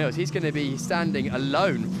better for Tom Mills. He's going to be standing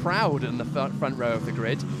alone, proud in the front row of the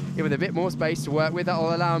grid, with a bit more space to work with. That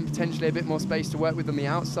will allow him potentially a bit more space to work with on the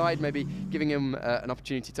outside, maybe giving him an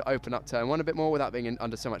opportunity to open up turn 1 a bit more without being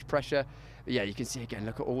under so much pressure. But yeah, you can see again,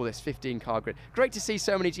 look at all this 15-car grid. Great to see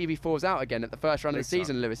so many GB4s out again at the first round of the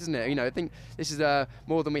season, Lewis, isn't it? You know, I think this is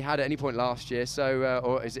more than we had at any point last year. So,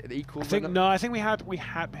 or is it equal? I think I think we might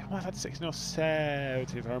have had 16 or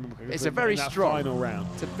 17, if I remember correctly. It's a very strong final round.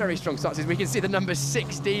 It's a very strong start. We can see the number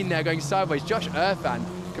 16 there going sideways. Josh Irfan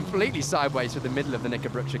completely sideways through the middle of the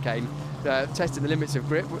Knickerbrook chicane, testing the limits of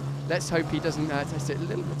grip. Let's hope he doesn't test it a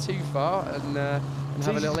little bit too far and have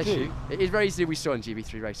a little issue. It is very easy. We saw in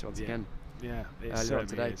GB3 race once again. Yeah, it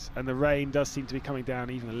certainly is. And the rain does seem to be coming down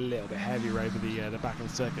even a little bit heavier over the back of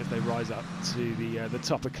the circuit as they rise up to the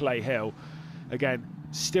top of Clay Hill. Again,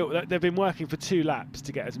 still they've been working for 2 laps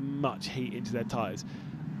to get as much heat into their tyres.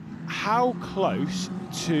 How close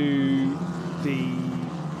to the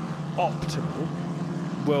optimal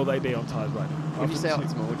will they be on tyres right now? When you say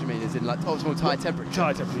optimal, what do you mean? Is in like optimal tyre temperature?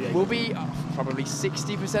 Tyre temperature, yeah. We'll be probably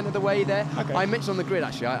 60% of the way there. Okay. I mentioned on the grid,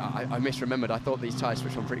 actually, I misremembered. I thought these tyres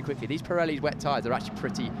switch on pretty quickly. These Pirelli wet tyres are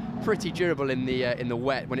actually pretty durable in the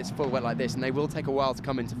wet, when it's full wet like this, and they will take a while to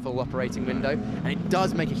come into full operating window. And it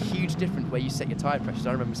does make a huge difference where you set your tyre pressures.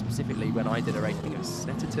 I remember specifically when I did a race, I think it was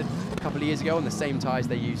Snetterton a couple of years ago, on the same tyres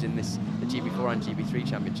they use in the GB4 and GB3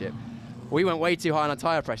 championship. We went way too high on our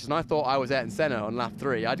tyre pressures, and I thought I was Ayrton Senna on lap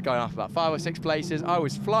 3. I'd gone off about 5 or 6 places. I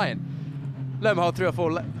was flying. Lo and behold, 3 or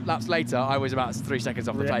 4 laps later, I was about 3 seconds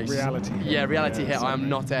off the pace. Reality. Yeah, reality hit. I am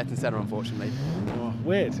not Ayrton Senna, unfortunately. Oh,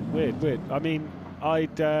 weird. I mean,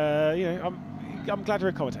 I'm glad you're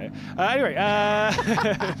a commentator. Anyway,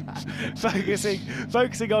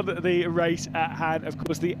 focusing on the race at hand. Of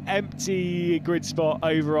course, the empty grid spot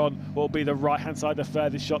over on what will be the right-hand side, the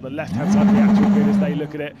furthest shot, the left-hand side of the actual grid as they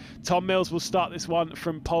look at it. Tom Mills will start this one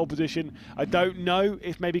from pole position. I don't know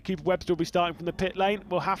if maybe Cooper Webster will be starting from the pit lane.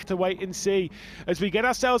 We'll have to wait and see. As we get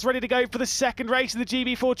ourselves ready to go for the second race of the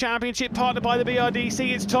GB4 Championship, partnered by the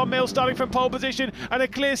BRDC, it's Tom Mills starting from pole position and a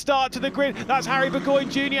clear start to the grid. That's Harry Burgoyne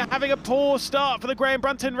Jr. having a poor start for the Graham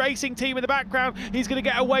Brunton Racing team in the background. He's going to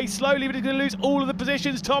get away slowly, but he's going to lose all of the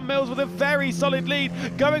positions. Tom Mills with a very solid lead,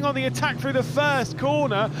 going on the attack through the first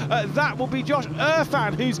corner. That will be Josh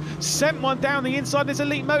Irfan, who's sent one down the inside of this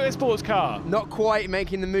Elite Motorsports car. Not quite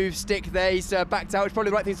making the move stick there. He's backed out. It's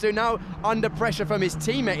probably the right thing to do now, under pressure from his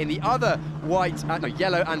teammate in the other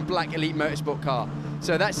yellow and black Elite Motorsport car.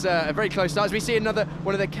 So that's a very close start. As we see another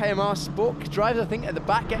one of the KMR Sport drivers, I think, at the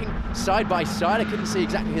back getting side by side. I couldn't see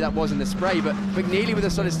exactly who that was in the spray, but McNeely with a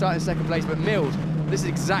solid start in second place. But Mills, this is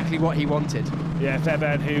exactly what he wanted. Yeah,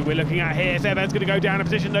 Fairbairn, who we're looking at here. Fairbairn's going to go down a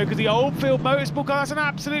position though, because the Oldfield Motorsport car, that's an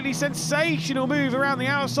absolutely sensational move around the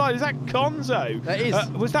outside. Is that Conzo? That is.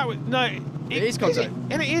 Was that? No. It is Conzo.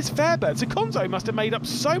 And it is Fairbairn. So Conzo must have made up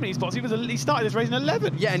so many spots. He started this race in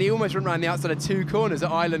 11th. Yeah, and he almost ran around the outside of 2 corners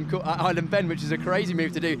at Island Bend, which is a crazy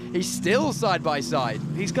move to do. He's still side by side.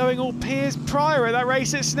 He's going all Piers prior at that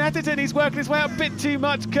race at Snetterton. He's working his way up a bit too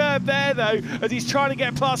much curve there, though, as he's trying to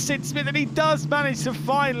get past Sid Smith, and he does manage to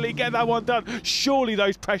finally get that one done. Surely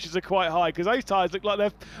those pressures are quite high, because those tyres look like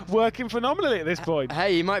they're working phenomenally at this point.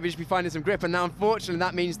 Hey, he might just be finding some grip, and now, unfortunately,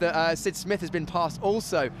 that means that Sid Smith has been passed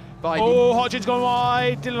also by Hodgins gone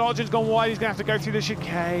wide. Dylan Hodgins gone wide. He's going to have to go through the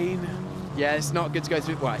chicane. Yeah, it's not good to go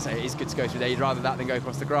through. Well, I say it is good to go through there. You'd rather that than go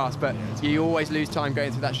across the grass, but you always lose time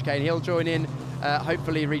going through that chicane. He'll join in,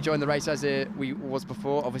 hopefully rejoin the race as we was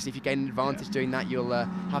before. Obviously, if you gain an advantage doing that, you'll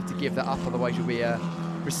have to give that up, otherwise you'll be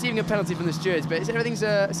receiving a penalty from the stewards. But everything's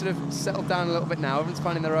sort of settled down a little bit now. Everyone's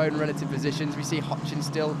finding their own relative positions. We see Hodgins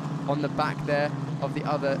still on the back there of the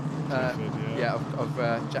other,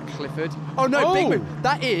 Jack Clifford. Oh no, big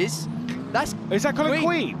move. Is that Colin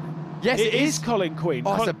Queen? Yes, it is Colin Queen.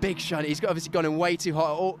 Oh, it's a big shot. He's obviously gone in way too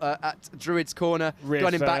hot at Druid's corner.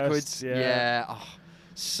 Gone in backwards. Yeah. Oh,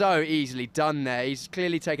 so easily done there. He's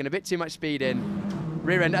clearly taken a bit too much speed in.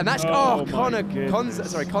 Rear end. And that's...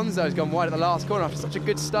 Conzo's gone wide at the last corner after such a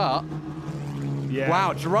good start. Yeah.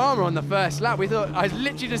 Wow, drama on the first lap. I was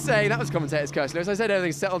literally just saying that was commentator's curse. As I said,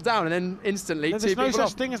 everything settled down, and then instantly there's no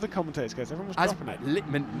such thing as the commentator's curse. Everyone was dropping it.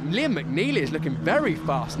 Liam McNeely is looking very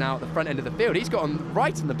fast now at the front end of the field. He's got on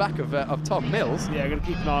right in the back of Tom Mills. Yeah, I'm going to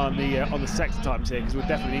keep an eye on the sector times here, because we'll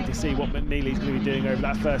definitely need to see what McNeely's going to be doing over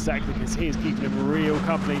that first sector, because he is keeping him real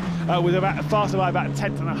company with faster by about a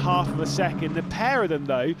tenth and a half of a second. The pair of them,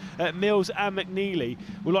 though, Mills and McNeely,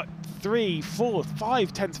 were like 3, 4,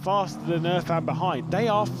 5 tenths faster than Irfan behind. They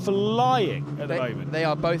are flying at the moment. They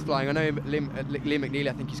are both flying. I know Liam McNeely,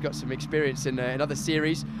 I think he's got some experience in other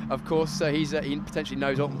series, of course, so he potentially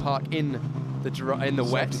knows Oulton Park in the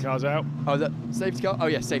wet. Safety car's out. Oh, that safety car? Oh,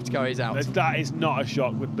 yes, safety car is out. That is not a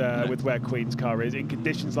shock with where Queen's car is. In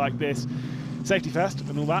conditions like this, safety first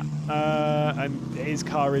and all that, and his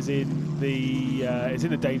car is in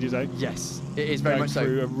the danger zone. Yes, it is very much so.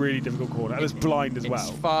 Through a really difficult corner, and it's blind as well.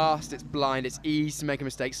 It's fast, it's blind, it's easy to make a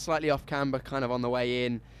mistake, slightly off camber, kind of on the way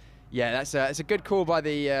in. Yeah, that's a good call by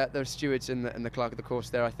the stewards and the clerk of the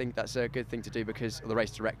course there. I think that's a good thing to do or the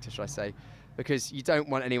race director, should I say, because you don't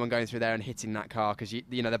want anyone going through there and hitting that car, because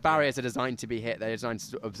you know the barriers are designed to be hit. They're designed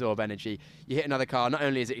to absorb energy. You hit another car, not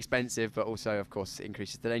only is it expensive, but also, of course, it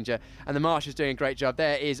increases the danger. And the Marshal's doing a great job.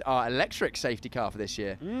 There is our electric safety car for this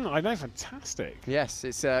year. I know, fantastic. Yes,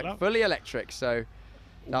 it's fully electric, so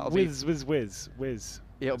that'll whiz.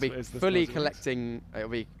 It'll be fully collecting. It'll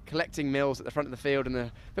be collecting mills at the front of the field, and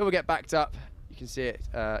the field will get backed up. You can see it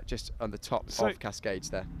just on the top of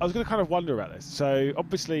Cascades there. I was going to kind of wonder about this. So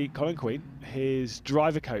obviously Colin Queen, his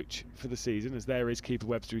driver coach for the season, as there is Keeper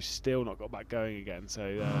Webster, who's still not got back going again. So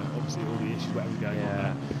obviously all the issues, whatever's going on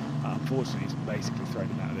there, unfortunately he's basically thrown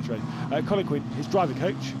him out of this race. Colin Queen, his driver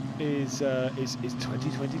coach, is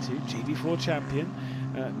 2022 GB4 champion.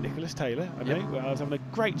 Nicholas Taylor, I know. I was having a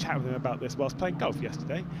great chat with him about this whilst playing golf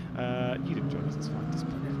yesterday. You didn't join us, that's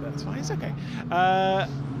fine. That's fine, it's okay.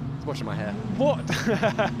 Washing my hair. What?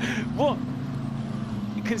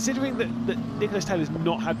 Considering that Nicholas Taylor's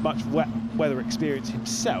not had much wet weather experience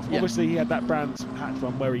himself, obviously he had that Brands Hatch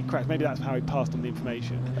one where he crashed. Maybe that's how he passed on the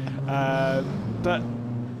information. But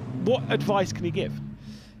what advice can he give?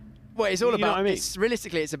 Well, it's all about.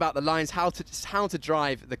 Realistically, it's about the lines, how to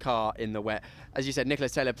drive the car in the wet. As you said,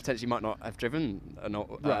 Nicholas Taylor potentially might not have driven a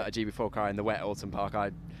GB4 car in the wet at Oulton Park.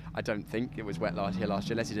 I don't think it was wet last year,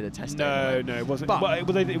 unless he did a test day. No, it wasn't. But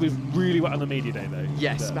it was really wet on the media day, though.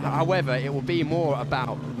 Yes, but however, it will be more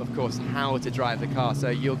about, of course, how to drive the car. So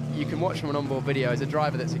you can watch from an onboard video as a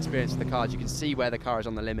driver that's experienced with the cars. You can see where the car is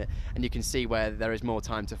on the limit, and you can see where there is more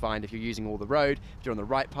time to find if you're using all the road, if you're on the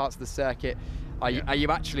right parts of the circuit. Are you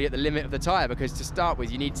actually at the limit of the tyre? Because to start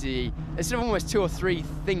with, you need to. There's sort of almost 2 or 3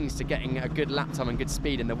 things to getting a good lap time and good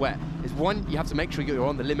speed in the wet. Is one, you have to make sure you're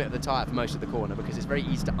on the limit of the tyre for most of the corner, because it's very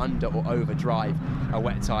easy to under or over drive a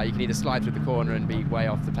wet tyre. You can either slide through the corner and be way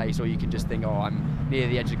off the pace, or you can just think, oh, I'm near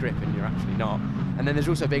the edge of the grip, and you're actually not. And then there's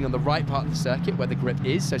also being on the right part of the circuit where the grip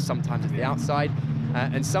is. So sometimes it's the outside.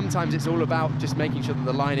 And sometimes it's all about just making sure that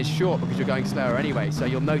the line is short because you're going slower anyway. So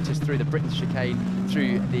you'll notice through the Britten chicane,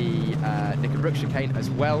 through the Knickerbrook chicane as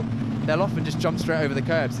well, they'll often just jump straight over the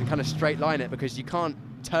curbs and kind of straight line it, because you can't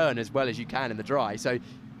turn as well as you can in the dry. So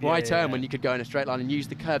why turn when you could go in a straight line and use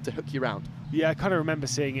the curb to hook you round? Yeah, I kind of remember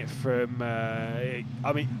seeing it from, I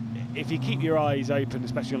mean, if you keep your eyes open,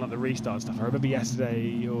 especially on like the restart stuff, I remember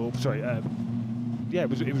yesterday, it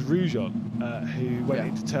was Roujon who went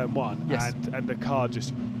into turn 1, and the car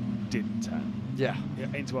just didn't turn.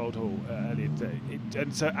 Into Old Hall earlier.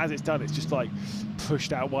 And so as it's done, it's just like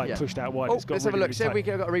pushed out wide, pushed out wide. Oh, let's have a look. See if we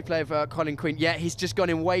got a replay of Colin Queen. Yeah, he's just gone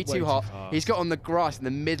in way too hot. He's got on the grass in the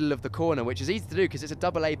middle of the corner, which is easy to do because it's a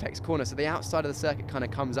double apex corner, so the outside of the circuit kind of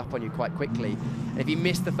comes up on you quite quickly. And if you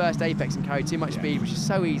miss the first apex and carry too much speed, which is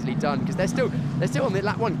so easily done, because they're still on the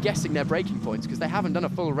lap 1 guessing their braking points, because they haven't done a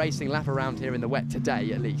full racing lap around here in the wet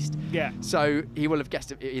today, at least. Yeah. So he will have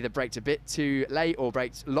guessed it, either braked a bit too late, or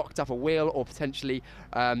braked locked up a wheel, or potentially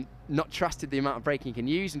not trusted the amount of braking he can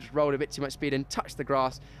use and just rolled a bit too much speed and touched the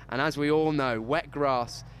grass. And as we all know, wet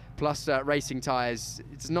grass plus racing tyres,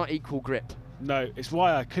 it's not equal grip. No, it's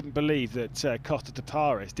why I couldn't believe that Costa de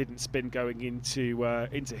Paris didn't spin going into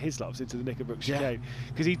his laps, into the Knickerbrook chicane,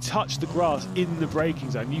 because he touched the grass in the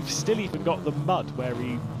braking zone. You've still even got the mud where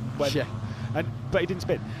he went. But he didn't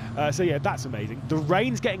spin. So yeah, that's amazing. The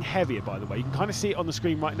rain's getting heavier, by the way. You can kind of see it on the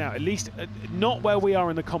screen right now. At least not where we are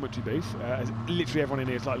in the commentary booth. As literally everyone in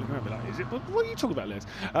here is like looking at me like, "Is it? What are you talking about, Lewis?"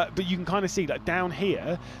 But you can kind of see that down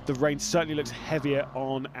here, the rain certainly looks heavier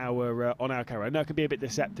on our camera. I know it can be a bit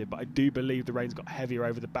deceptive, but I do believe the rain's got heavier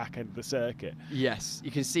over the back end of the circuit. Yes,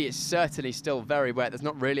 you can see it's certainly still very wet. There's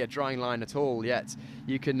not really a drying line at all yet.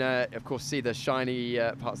 You can, of course, see the shiny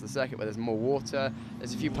parts of the circuit where there's more water.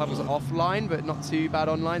 There's a few puddles offline, but not too bad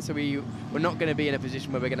online, so we're not going to be in a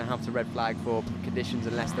position where we're going to have to red flag for conditions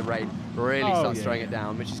unless the rain really starts throwing it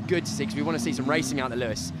down, which is good to see, because we want to see some racing out there,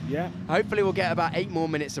 Lewis. Yeah. Hopefully we'll get about 8 more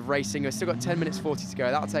minutes of racing. We've still got 10 minutes 40 to go.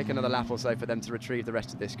 That'll take another lap or so for them to retrieve the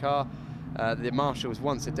rest of this car. The marshals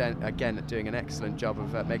once again doing an excellent job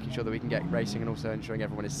of making sure that we can get racing and also ensuring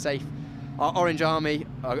everyone is safe. Our Orange Army,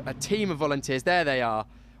 a team of volunteers, there they are,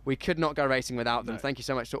 we could not go racing without them. Thank you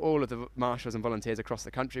so much to all of the marshals and volunteers across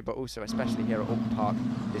the country, but also especially here at Oulton Park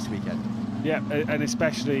this weekend. Yeah, and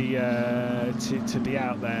especially to be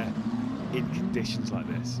out there in conditions like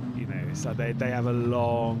this. You know, it's like they have a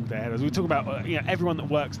long day ahead of us. We talk about everyone that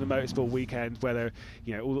works in the motorsport weekend, whether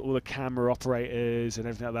all the camera operators and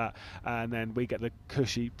everything like that, and then we get the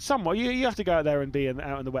cushy. Somewhat, you have to go out there and be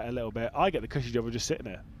out in the wet a little bit. I get the cushy job of just sitting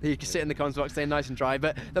there. You can sit in the comms box, stay nice and dry,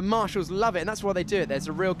 but the marshals love it, and that's why they do it. There's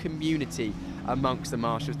a real community amongst the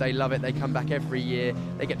marshals. They love it. They come back every year.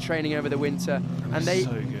 They get training over the winter, and they're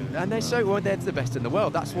they're the best in the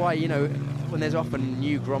world. That's why when there's often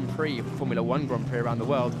new Grand Prix, Formula 1 Grand Prix around the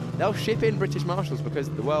world, they'll ship in British marshals because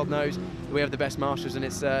the world knows that we have the best marshals, and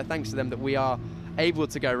it's thanks to them that we are able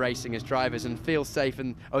to go racing as drivers and feel safe,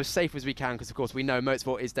 and as safe as we can, because of course we know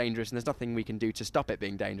motorsport is dangerous and there's nothing we can do to stop it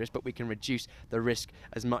being dangerous, but we can reduce the risk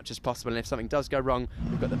as much as possible, and if something does go wrong,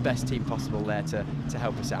 we've got the best team possible there to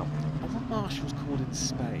help us out. What marshals called in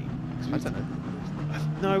Spain? I don't know.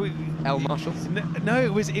 No, L marshals? No,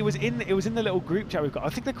 it was in the little group chat we've got. I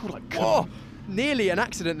think they're called like. Whoa! Nearly an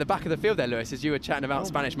accident in the back of the field there, Lewis, as you were chatting about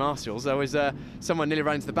Spanish marshals. There was someone nearly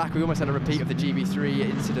ran into the back. We almost had a repeat of the GB3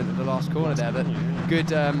 incident at the last corner there. But good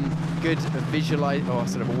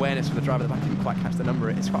sort of awareness from the driver at the back. Didn't quite catch the number.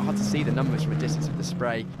 It's quite hard to see the numbers from a distance of the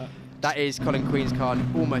spray. That is Colin Queen's car,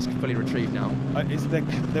 almost fully retrieved now.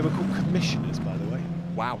 They were called commissioners, by the way.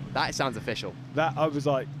 Wow, that sounds official. That I was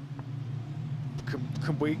like,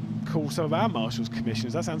 can we call some of our marshals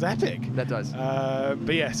commissioners? That sounds epic. That does.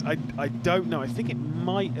 But yes, I don't know. I think it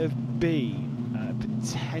might have been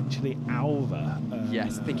potentially Alva.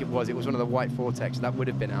 Yes, I think it was. It was one of the white Vortex. That would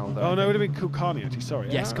have been Alva. Oh no, it would have been Kulkarni actually.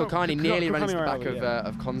 Sorry. Yes, Kulkarni nearly ran into the back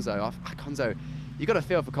of Konzo. Konzo, you got to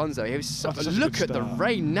feel for Konzo. He was look at the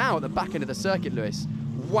rain now at the back end of the circuit, Lewis.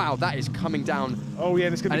 Wow, that is coming down. Oh yeah,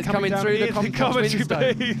 it's going to be coming through the commentary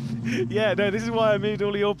booth. Yeah, no, this is why I moved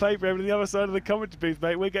all of your paper over to the other side of the commentary booth,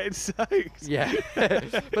 mate. We're getting soaked. Yeah,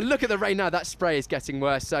 but look at the rain now. That spray is getting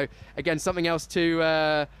worse. So again, something else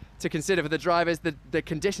to consider for the drivers. The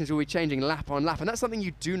conditions will be changing lap on lap, and that's something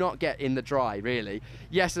you do not get in the dry, really.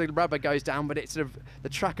 Yes, the rubber goes down, but it's sort of the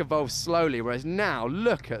track evolves slowly. Whereas now,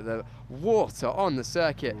 look at the water on the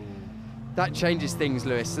circuit. That changes things,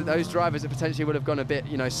 Lewis. Those drivers that potentially would have gone a bit,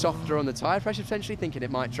 softer on the tyre pressure, potentially thinking it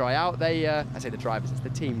might dry out. I say the drivers, it's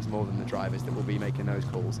the teams more than the drivers that will be making those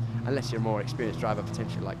calls, unless you're a more experienced driver,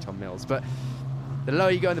 potentially like Tom Mills. But the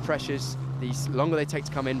lower you go in the pressures, the longer they take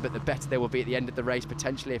to come in, but the better they will be at the end of the race,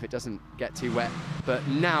 potentially, if it doesn't get too wet. But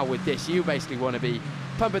now with this, you basically want to be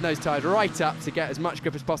pumping those tyres right up to get as much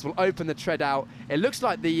grip as possible, open the tread out. It looks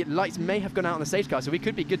like the lights may have gone out on the safety car, so we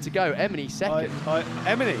could be good to go. Emily second.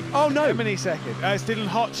 Emily? Oh no! Emily second. It's Dylan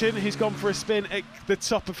Hodgson, who's gone for a spin at the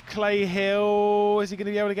top of Clay Hill. Is he going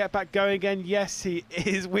to be able to get back going again? Yes, he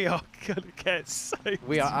is. We are going to get soaked.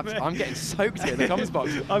 We are. I'm getting soaked here in the comments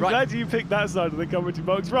box. I'm glad you picked that side of the commentary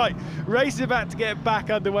box. Right, race is about to get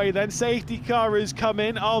back underway then. Safety car has come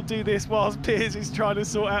in. I'll do this whilst Piers is trying to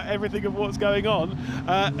sort out everything of what's going on.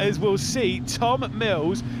 As we'll see Tom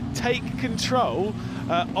Mills take control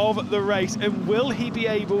of the race, and will he be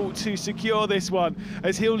able to secure this one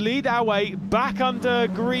as he'll lead our way back under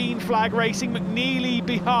green flag racing. McNeely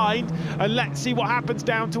behind, and let's see what happens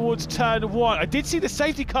down towards turn one. I did see the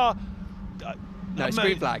safety car. No, it's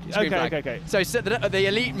green flag. It's green flag. Okay. So the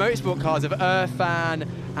elite motorsport cars of Irfan,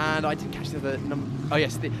 and I didn't catch the other number. Oh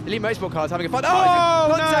yes, the elite motorsport cars having a fun. Oh,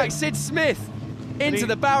 contact! No. Sid Smith into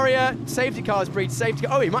the barrier. Safety cars breed safety.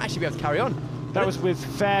 Oh, he might actually be able to carry on. That was with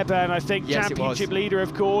Fairbairn, I think, yes, championship leader,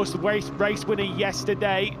 of course, race winner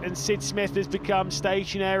yesterday, and Sid Smith has become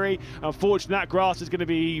stationary. Unfortunately, that grass is going to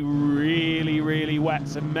be really, really wet,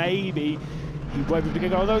 so maybe he won't be able to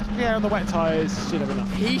get going. Although, yeah, on the wet tyres, should have enough.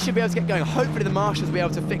 He should be able to get going. Hopefully the marshals will be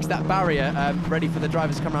able to fix that barrier, ready for the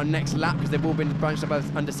drivers to come around next lap, because they've all been bunched up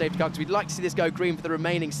under safety car, because we'd like to see this go green for the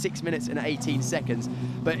remaining 6 minutes and 18 seconds.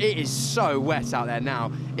 But it is so wet out there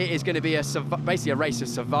now. It is going to be basically a race of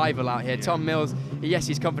survival out here. Yeah. Tom Mills, yes,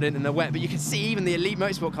 he's confident in the wet, but you can see even the elite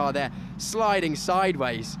motorsport car there sliding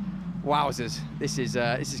sideways. Wowzers! This is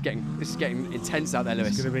getting intense out there,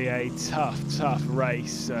 Lewis. It's going to be a tough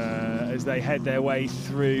race as they head their way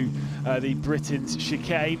through the Britain's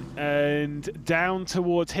chicane and down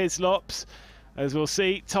towards Hislops. As we'll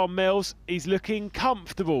see, Tom Mills, he's looking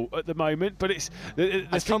comfortable at the moment, but it's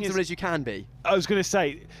as comfortable as you can be. I was going to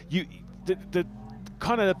say, the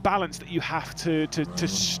kind of the balance that you have to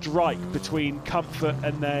strike between comfort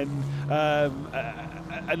and then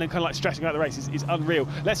and then kind of like stressing out the race is unreal.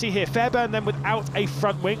 Let's see here, Fairbairn then without a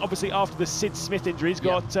front wing, obviously after the Sid Smith injury. He's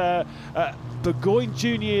got Burgoyne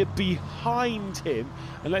Jr. behind him,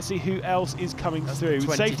 and let's see who else is coming through.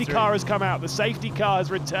 The safety car has come out. The safety car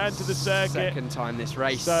has returned to the circuit. Second time this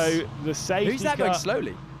race. So the safety Who's that car, going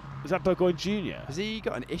slowly? Is that Burgoyne Jr.? Has he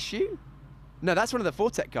got an issue? No, that's one of the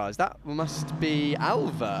Fortec cars. That must be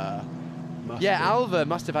Alva. Alva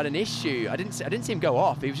must have had an issue. I didn't see him go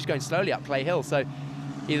off. He was just going slowly up Clay Hill. So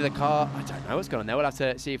either the car, I don't know what's going on there. We'll have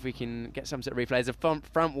to see if we can get some sort of replay. There's a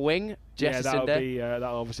front wing.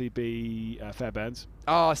 That'll obviously be Fairbairn's.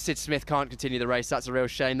 Oh, Sid Smith can't continue the race. That's a real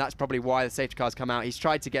shame. That's probably why the safety car's come out. He's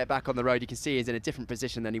tried to get back on the road. You can see he's in a different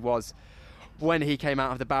position than he was when he came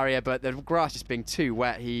out of the barrier, but the grass just being too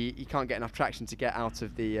wet, he can't get enough traction to get out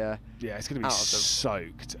of the... yeah, it's going to be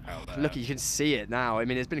soaked out there. Look, you can see it now. I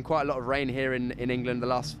mean, there's been quite a lot of rain here in England the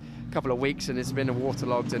last couple of weeks, and it's been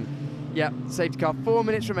waterlogged, and yeah, safety car, 4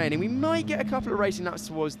 minutes remaining. We might get a couple of racing laps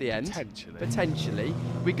towards the end. Potentially.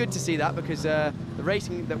 It'll be good to see that, because the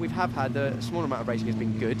racing that we've had, the small amount of racing has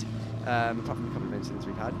been good, apart from a couple of incidents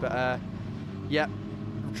we've had, but yeah.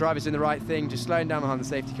 Drivers doing the right thing, just slowing down behind the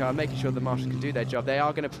safety car, making sure the marshals can do their job. They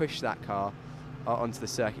are going to push that car onto the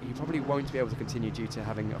circuit. He probably won't be able to continue due to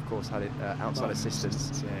having, of course, had outside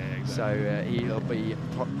assistance. Yeah, exactly. So he'll be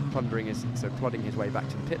plodding his way back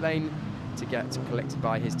to the pit lane to get collected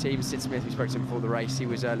by his team. Sid Smith, we spoke to him before the race, he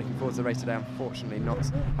was looking forward to the race today, unfortunately not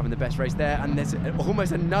having the best race there, and there's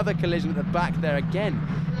almost another collision at the back there again,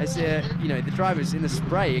 as you know, the drivers in the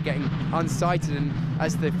spray are getting unsighted, and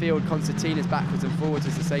as the field concertinas backwards and forwards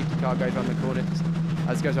as the safety car goes around the corner,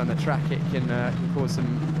 as it goes around the track, it can cause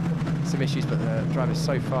some issues, but the drivers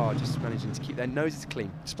so far just managing to keep their noses clean.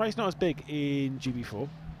 Spray's not as big in GB4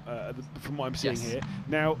 from what I'm seeing here.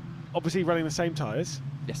 Now, obviously running the same tyres.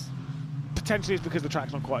 Yes. Potentially it's because the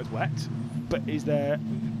track's not quite as wet, but do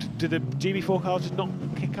the GB4 cars just not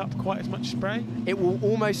kick up quite as much spray? It will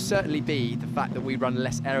almost certainly be the fact that we run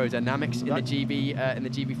less aerodynamics in the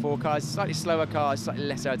GB4 cars, slightly slower cars, slightly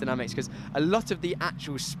less aerodynamics, because a lot of the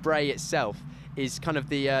actual spray itself is kind of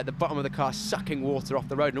the bottom of the car sucking water off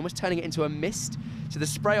the road and almost turning it into a mist. So the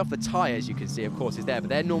spray off the tyres, you can see, of course, is there, but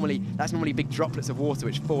that's normally big droplets of water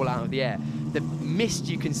which fall out of the air. The mist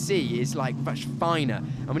you can see is like much finer,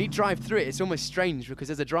 and when you drive through it, it's almost strange because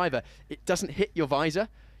as a driver, it doesn't hit your visor.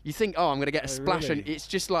 You think, oh, I'm going to get a splash, and it's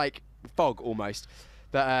just like fog almost.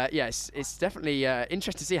 But yes, it's definitely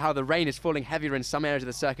interesting to see how the rain is falling heavier in some areas of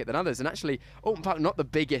the circuit than others. And actually, Oulton Park, not the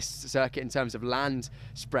biggest circuit in terms of land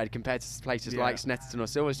spread compared to places like Snetterton or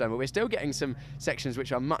Silverstone, but we're still getting some sections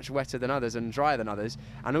which are much wetter than others and drier than others.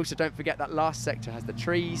 And also, don't forget that last sector has the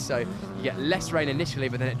trees, so you get less rain initially,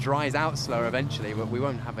 but then it dries out slower eventually. But we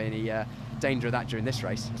won't have any danger of that during this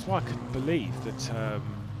race. That's why I couldn't believe that,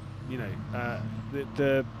 you know,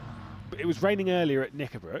 it was raining earlier at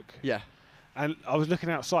Knickerbrook. Yeah. And I was looking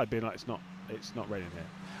outside, being like, it's not raining here.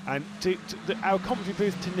 And our commentary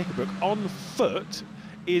booth to Knickerbrook on foot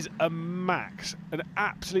is an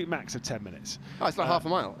absolute max of 10 minutes. Oh, it's like half a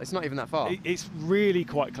mile. It's not even that far. It's really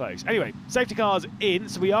quite close. Anyway, safety cars in,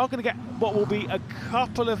 so we are going to get what will be a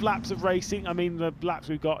couple of laps of racing. I mean, the laps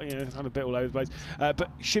we've got, you know, kind of a bit all over the place,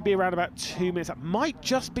 but should be around about 2 minutes. That might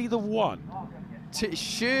just be the one.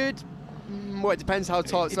 Well, it depends how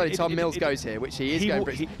slowly Tom Mills goes here, which he is going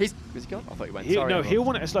for. Is he gone? I thought he went. Sorry. No, he'll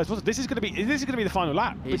want it as slow as possible. This is going to be the final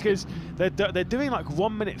lap, because they're doing like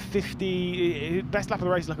 1 minute 50. Best lap of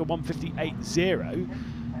the race is like a 1:58.0.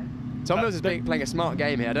 Tom Mills is playing a smart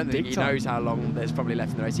game here. I don't think he knows how long there's probably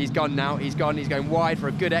left in the race. He's gone now. He's going wide for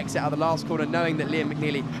a good exit out of the last corner, knowing that Liam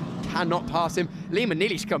McNeely cannot pass him. Liam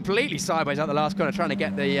McNeely's completely sideways out the last corner, trying to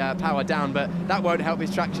get the power down, but that won't help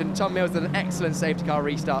his traction. Tom Mills did an excellent safety car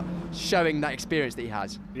restart, showing that experience that he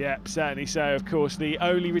has. Yeah, certainly so. Of course, the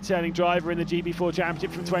only returning driver in the GB4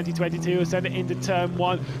 Championship from 2022 will send it into turn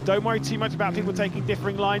one. Don't worry too much about people taking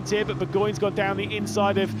differing lines here, but Burgoyne's gone down the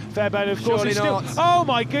inside of Fairbairn. Of course, surely not. Oh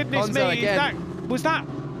my goodness Konzo me! Again. Was that?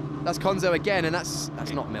 That's Konzo again, and that's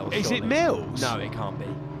not Mills. Is surely. It Mills? No, it can't be.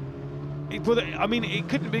 I mean, it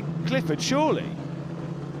couldn't have been Clifford, surely.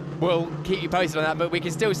 We'll keep you posted on that, but we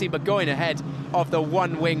can still see Burgoyne ahead of the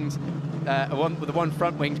one-winged, the one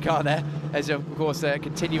front-winged car there, as of course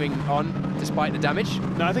continuing on despite the damage.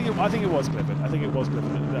 No, I think it was Clifford. I think it was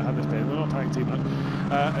Clifford that had this bit. We're not panicking too much,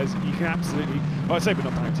 as you can absolutely. Well, I say we're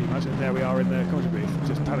not panicking too much, and there we are in the commentary booth,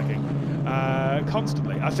 just panicking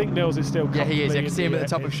constantly. I think Mills is still. Yeah, he is. I can see him at the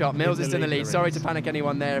top of shot. Mills is in the lead. Sorry to panic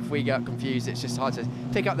anyone there if we got confused. It's just hard to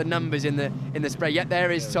pick up the numbers in the spray. Yet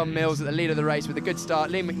there is Tom Mills at the lead of the race with a good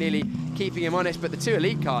start. Liam McNeely keeping him honest, but the two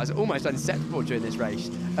elite cars are almost inseparable during this race.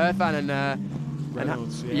 Irfan and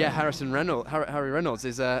Reynolds, yeah, Harry Reynolds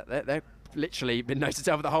is they're literally been nose to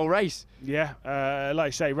tail for the whole race. Yeah, like I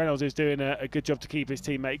say, Reynolds is doing a good job to keep his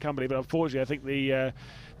teammate company, but unfortunately I think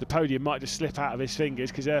the podium might just slip out of his fingers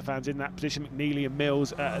because Irfan's in that position. McNeely and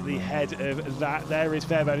Mills at the head of that. There is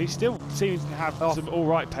Fairbairn, who still seems to have some all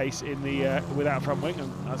right pace in the without front wing,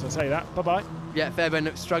 and as I say that, bye-bye. Yeah,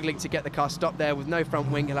 Fairbairn struggling to get the car stopped there with no front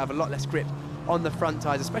wing. He'll have a lot less grip on the front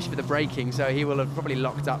tyres, especially for the braking, so he will have probably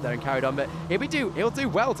locked up there and carried on, but he'll do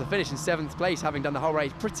well to finish in 7th place, having done the whole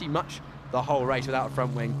race, pretty much the whole race without a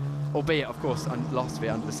front wing, albeit of course lost of it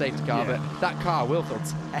under the safety car, but that car will feel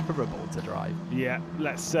terrible to drive. Yeah,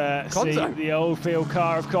 let's see the old field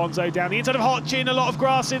car of Konzo down the inside of Hotchin, a lot of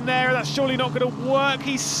grass in there, that's surely not going to work.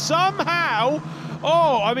 He somehow,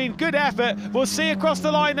 I mean, good effort. We'll see across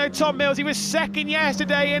the line though, Tom Mills. He was second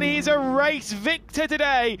yesterday and he's a race victor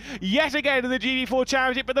today, yet again in the GB4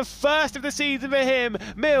 Championship, but the first of the season for him.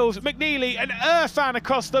 Mills, McNeely and Irfan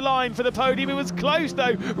across the line for the podium. It was close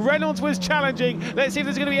though. Reynolds was challenging. Let's see if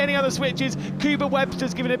there's going to be any other switches. Cooper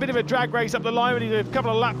Webster's given a bit of a drag race up the line when he's a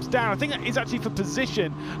couple of laps down. I think that is actually for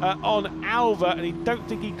position on Alva, and he don't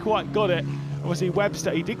think he quite got it. Obviously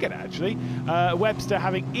Webster, he did get it actually. Webster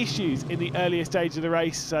having issues in the earlier stage of the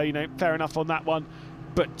race, so fair enough on that one.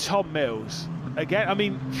 But Tom Mills, again, I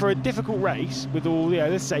mean, for a difficult race with all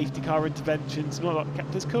the safety car interventions, not a lot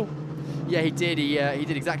kept us cool. Yeah, he did. He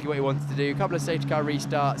did exactly what he wanted to do. A couple of safety car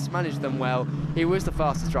restarts, managed them well. He was the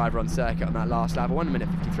fastest driver on circuit on that last lap. 1 minute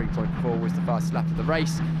 53.4 was the fastest lap of the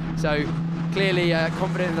race. So clearly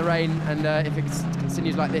confident in the rain, and if it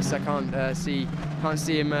continues like this, I can't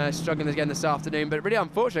see him struggling again this afternoon. But really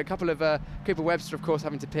unfortunate. A couple of Cooper Webster, of course,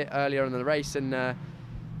 having to pit earlier on in the race, and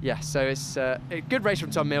yeah, so it's a good race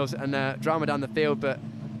from Tom Mills and drama down the field, but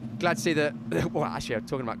glad to see that. Well, actually, I'm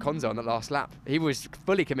talking about Konzo on the last lap. He was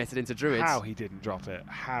fully committed into Druids. How he didn't drop it.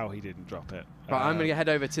 Right, I'm going to head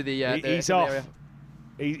over to the he's the off. area.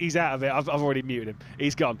 He's out of it. I've already muted him.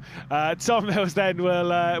 He's gone. Tom Mills then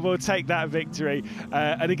will take that victory.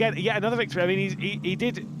 And again, yet another victory. I mean,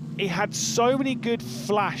 he had so many good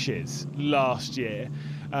flashes last year.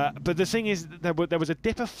 But the thing is, there was a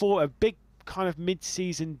dip of a big kind of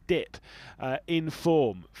mid-season dip in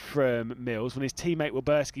form from Mills when his teammate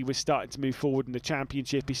Wilberski was starting to move forward in the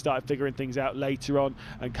championship. He started figuring things out later on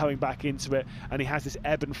and coming back into it, and he has this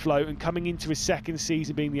ebb and flow, and coming into his second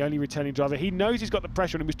season being the only returning driver, he knows he's got the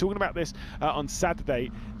pressure, and he was talking about this on Saturday,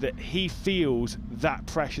 that he feels that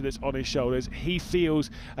pressure that's on his shoulders. He feels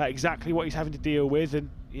exactly what he's having to deal with, and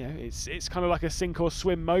it's kind of like a sink or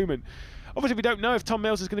swim moment. Obviously, we don't know if Tom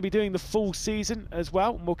Mills is going to be doing the full season as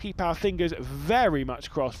well, and we'll keep our fingers very much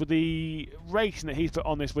crossed with the racing that he's put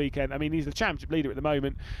on this weekend. I mean, he's the championship leader at the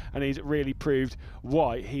moment, and he's really proved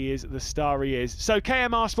why he is the star he is. So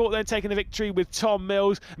KMR Sport then taking the victory with Tom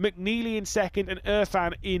Mills, McNeely in second, and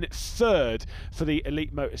Irfan in third for the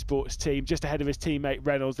Elite Motorsports team, just ahead of his teammate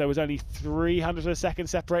Reynolds. There was only 300 of a second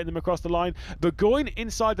separating them across the line. Burgoyne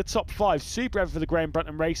inside the top 5, super effort for the Graham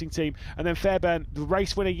Brunton racing team, and then Fairbairn, the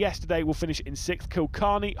race winner yesterday, will finish in 6th.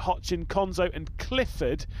 Kilcarney, Hotchin, Konzo and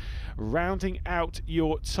Clifford rounding out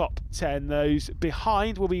your top 10. Those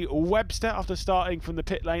behind will be Webster after starting from the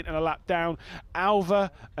pit lane and a lap down,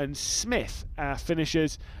 Alva and Smith our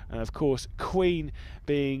finishers, and of course Queen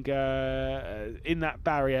being in that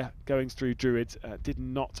barrier going through Druids, did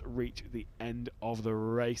not reach the end of the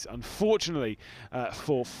race, unfortunately,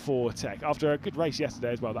 for Fortec. After a good race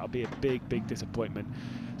yesterday as well, that'll be a big disappointment.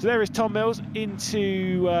 So there is Tom Mills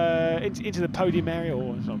into the podium area,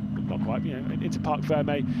 or not quite, into Parc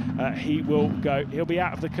Ferme. He will go. He'll be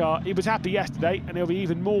out of the car. He was happy yesterday, and he'll be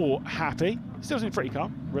even more happy. Still seems pretty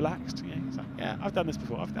calm, relaxed. He's like, yeah, I've done this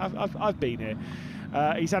before. I've been here.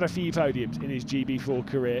 He's had a few podiums in his GB4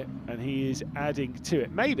 career, and he is adding to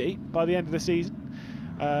it. Maybe by the end of the season,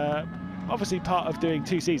 obviously part of doing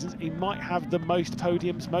 2 seasons, he might have the most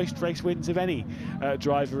podiums, most race wins of any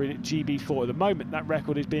driver in GB4. At the moment, that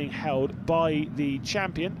record is being held by the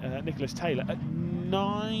champion, Nicholas Taylor, at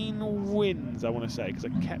 9 wins, I want to say, because I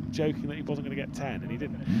kept joking that he wasn't going to get 10, and he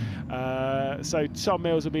didn't. So Tom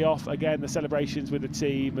Mills will be off again, the celebrations with the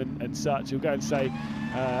team and such. He'll go and say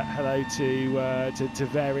hello to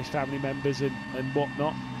various family members and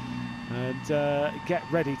whatnot, and get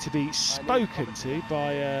ready to be spoken to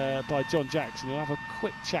by Jon Jackson. He'll have a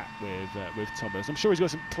quick chat with Tom Mills. I'm sure he's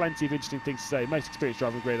got plenty of interesting things to say. Most experienced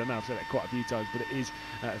driver in grid, I know I've said that quite a few times, but it is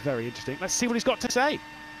very interesting. Let's see what he's got to say.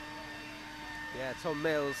 Yeah, Tom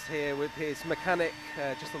Mills here with his mechanic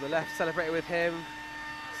just on the left, celebrating with him,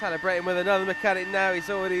 celebrating with another mechanic now. He's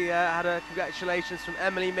already had a congratulations from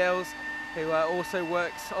Emily Mills, who also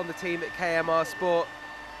works on the team at KMR Sport.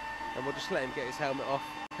 And we'll just let him get his helmet off,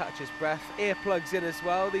 catch his breath. Earplugs in as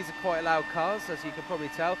well. These are quite loud cars, as you can probably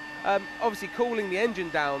tell. Obviously cooling the engine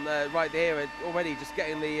down right there already, just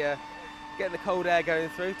getting the cold air going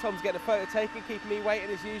through. Tom's getting a photo taken, keeping me waiting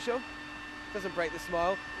as usual. Doesn't break the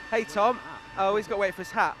smile. Hey Tom, oh, he's got to wait for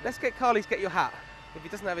his hat. Let's get Carly to get your hat. If he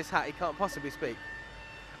doesn't have his hat, he can't possibly speak.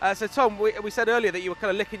 So Tom, we said earlier that you were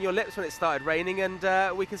kind of licking your lips when it started raining,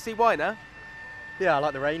 and we can see why now. Yeah, I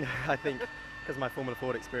like the rain. I think because of my Formula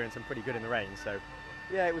Ford experience, I'm pretty good in the rain. So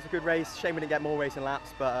yeah, it was a good race. Shame we didn't get more racing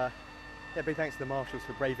laps, but yeah, big thanks to the marshals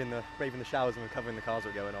for braving the showers and recovering the cars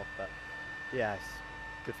that were going off. But yeah, it's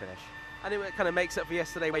a good finish. And it kind of makes up for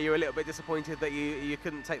yesterday where you were a little bit disappointed that you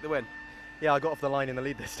couldn't take the win. Yeah, I got off the line in the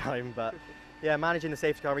lead this time, but yeah, managing the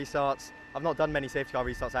safety car restarts. I've not done many safety car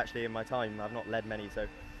restarts actually in my time. I've not led many, so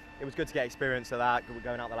it was good to get experience of that,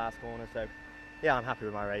 going out the last corner. So yeah, I'm happy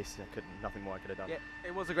with my race. Nothing more I could have done. Yeah,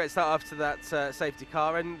 it was a great start after that safety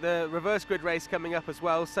car, and the reverse grid race coming up as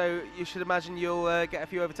well. So you should imagine you'll get a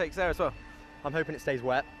few overtakes there as well. I'm hoping it stays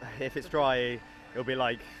wet. If it's dry, it'll be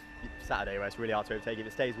like Saturday where it's really hard to overtake. If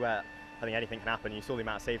it stays wet, I think anything can happen. You saw the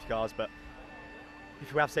amount of safety cars, but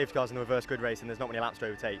if we have safety cars in the reverse grid race, and there's not many laps to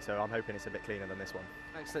overtake, so I'm hoping it's a bit cleaner than this one.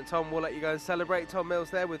 Excellent, Tom. We'll let you go and celebrate. Tom Mills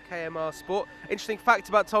there with KMR Sport. Interesting fact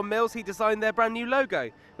about Tom Mills, he designed their brand new logo,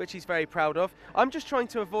 which he's very proud of. I'm just trying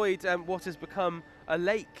to avoid what has become a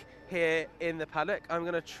lake here in the paddock. I'm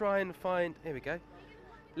going to try and find, here we go,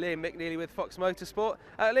 Liam McNeely with Fox Motorsport.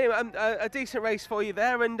 Liam, a decent race for you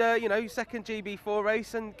there, and you know, second GB4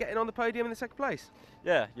 race and getting on the podium in the second place.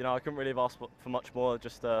 Yeah, you know, I couldn't really have asked for much more.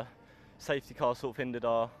 Just safety car sort of hindered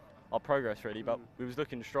our progress really, but we was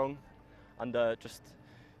looking strong, and just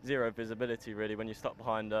zero visibility really when you're stuck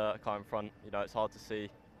behind a car in front. You know, it's hard to see.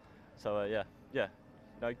 So yeah, you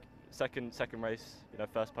know, second race, you know,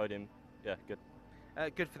 first podium. Yeah, good.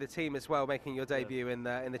 Good for the team as well, making your debut in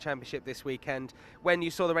the championship this weekend. When you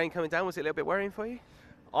saw the rain coming down, was it a little bit worrying for you?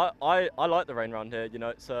 I like the rain around here. You know,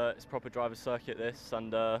 it's a proper driver's circuit this,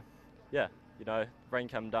 and yeah, you know, rain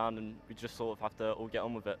came down and we just sort of have to all get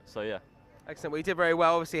on with it. So yeah. Excellent. Well, you did very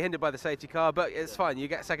well, obviously hindered by the safety car, but it's fine. You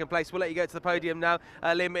get second place. We'll let you go to the podium now.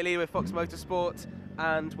 Liam McLean with Fox Motorsport,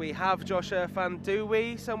 and we have Josh Irfan, do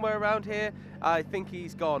we, somewhere around here? I think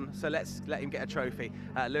he's gone, so let's let him get a trophy.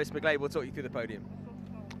 Lewis McGlade will talk you through the podium.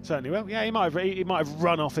 Certainly will. Yeah, he might have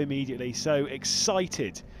run off immediately. So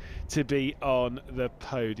excited to be on the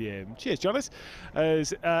podium. Cheers, Jonas.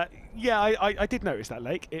 Yeah, I did notice that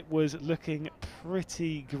lake. It was looking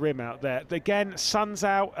pretty grim out there. Again, sun's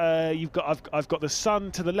out. I've got the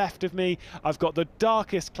sun to the left of me. I've got the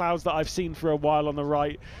darkest clouds that I've seen for a while on the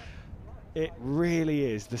right. It really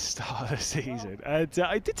is the start of the season. And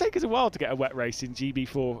it did take us a while to get a wet race in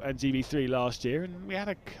GB4 and GB3 last year, and we had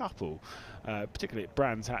a couple, particularly at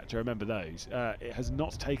Brands Hatch. I remember those. It has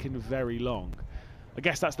not taken very long. I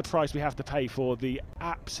guess that's the price we have to pay for the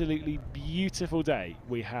absolutely beautiful day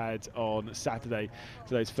we had on Saturday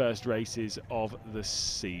for those first races of the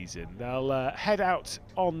season. They'll head out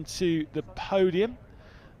onto the podium.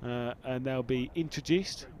 And they'll be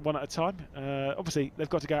introduced one at a time. Obviously, they've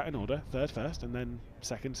got to go out in order: third first, and then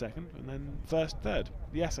second, and then first, third.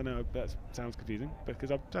 Yes, I know that sounds confusing because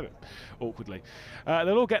I've done it awkwardly.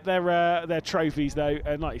 They'll all get their trophies though,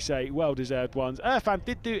 and like you say, well-deserved ones. Irfan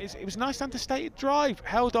did do it. It was nice understated drive,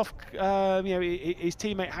 held off you know, his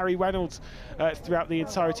teammate Harry Reynolds throughout the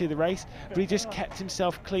entirety of the race, but he just kept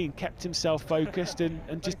himself clean, kept himself focused,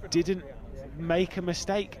 and just didn't make a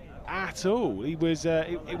mistake at all. He was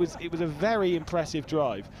it was a very impressive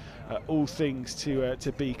drive, all things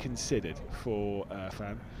to be considered for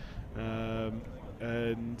Irfan.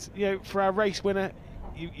 And you know, for our race winner,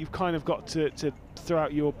 you've kind of got to throw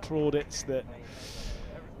out your plaudits that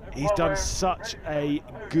he's done such a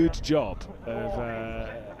good job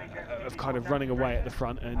of kind of running away at the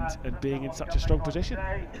front and being in such a strong position.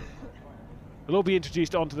 They'll all be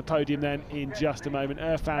introduced onto the podium then in just a moment.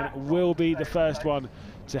 Irfan will be the first one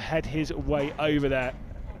to head his way over there.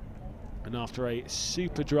 And after a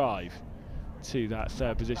super drive to that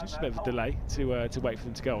third position, just a bit of a delay to wait for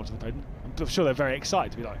them to go onto the podium. I'm sure they're very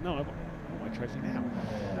excited to be like, no, I want my trophy now.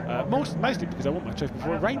 Mostly because I want my trophy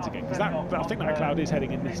before it rains again, because I think that cloud is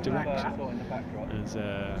heading in this direction as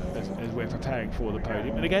we're preparing for the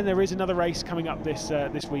podium. And again, there is another race coming up this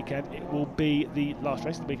weekend. It will be the last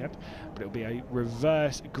race of the weekend, but it will be a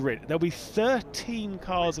reverse grid. There'll be 13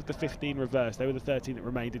 cars of the 15 reverse. They were the 13 that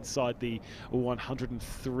remained inside the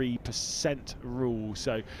 103% rule.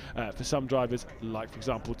 So for some drivers, like for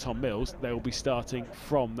example Tom Mills, they will be starting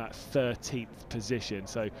from that 13th position.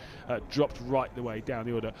 So dropped right the way down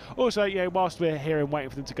the order. Also, yeah, whilst we're here and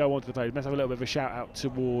waiting for them to go onto the podium, let's have a little bit of a shout out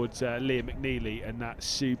towards Liam McNeely and that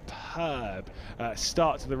superb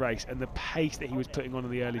start to the race and the pace that he was putting on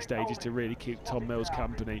in the early stages to really keep Tom Mills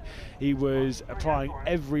company. He was applying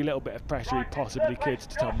every little bit of pressure he possibly could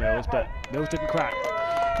to Tom Mills, but Mills didn't crack.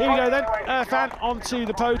 Here we go then, Irfan onto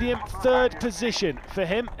the podium, third position for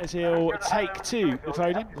him as he'll take to the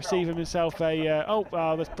podium, receive himself a,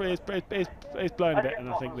 it's blown a bit, and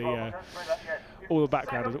I think all the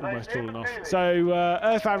background has almost fallen off. So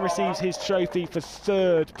Irfan receives his trophy for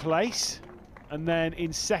third place, and then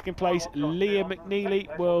in second place, Liam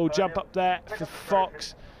McNeely will jump up there for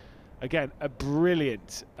Fox. Again, a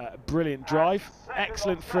brilliant drive.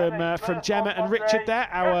 Excellent from Gemma and Richard there,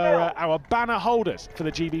 our banner holders for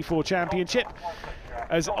the GB4 Championship.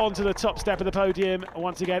 As onto the top step of the podium,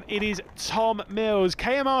 once again, it is Tom Mills.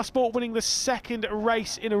 KMR Sport winning the second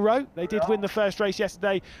race in a row. They did win the first race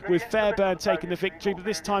yesterday with Fairburn taking the victory, but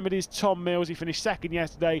this time it is Tom Mills. He finished second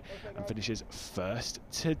yesterday and finishes first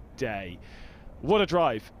today. What a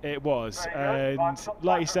drive it was, and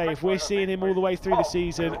like you say, if we're seeing him all the way through the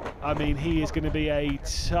season, I mean, he is going to be a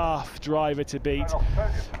tough driver to beat.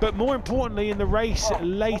 But more importantly, in the race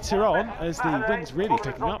later on, as the wind's really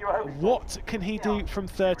picking up, what can he do from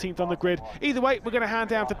 13th on the grid? Either way, we're going to hand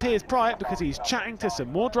down to Piers Pryor because he's chatting to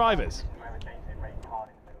some more drivers.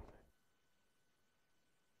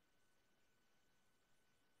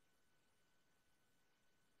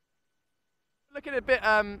 Looking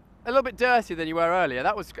a little bit dirtier than you were earlier.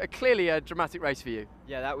 That was clearly a dramatic race for you.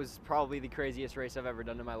 Yeah, that was probably the craziest race I've ever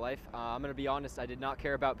done in my life. I'm going to be honest, I did not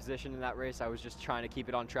care about position in that race. I was just trying to keep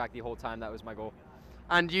it on track the whole time. That was my goal.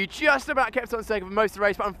 And you just about kept on second for most of the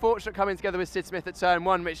race, but unfortunate coming together with Sid Smith at turn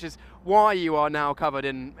 1, which is why you are now covered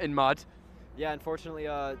in mud. Yeah, unfortunately,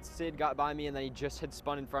 Sid got by me and then he just had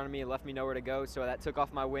spun in front of me and left me nowhere to go. So that took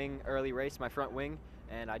off my wing early race, my front wing,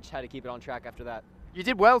 and I just had to keep it on track after that. You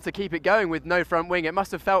did well to keep it going with no front wing. It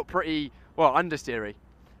must have felt pretty, well, understeery.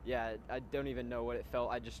 Yeah, I don't even know what it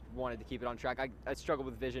felt. I just wanted to keep it on track. I struggled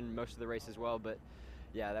with vision most of the race as well, but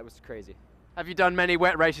yeah, that was crazy. Have you done many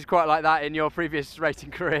wet races quite like that in your previous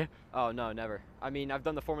racing career? Oh, no, never. I mean, I've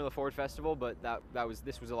done the Formula Ford Festival, but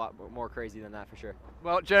this was a lot more crazy than that for sure.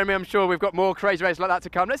 Well, Jeremy, I'm sure we've got more crazy races like that to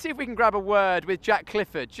come. Let's see if we can grab a word with Jack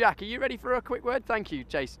Clifford. Jack, are you ready for a quick word? Thank you,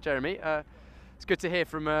 Jeremy. It's good to hear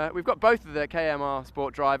from, we've got both of the KMR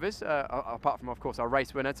Sport drivers, apart from, of course, our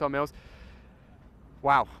race winner, Tom Mills.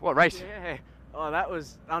 Wow, what a race. Yeah, oh, that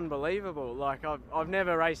was unbelievable. Like, I've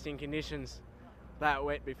never raced in conditions that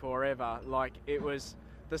wet before, ever. Like,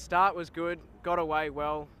 the start was good, got away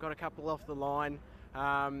well, got a couple off the line,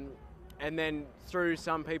 and then through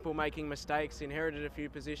some people making mistakes, inherited a few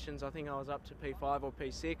positions. I think I was up to P5 or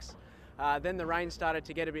P6. Then the rain started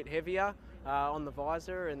to get a bit heavier on the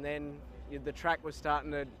visor, and then the track was starting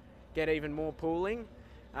to get even more pooling,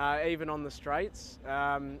 even on the straights.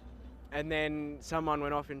 And then someone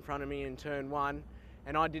went off in front of me in turn 1,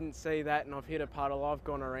 and I didn't see that, and I've hit a puddle. I've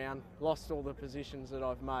gone around, lost all the positions that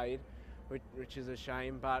I've made, which is a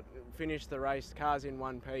shame, but finished the race, car's in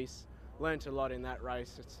one piece, learnt a lot in that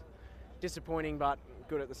race. It's disappointing, but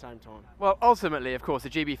good at the same time. Well, ultimately, of course, the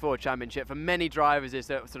GB4 Championship for many drivers is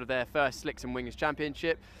sort of their first Slicks and Wings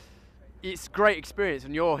Championship. It's great experience,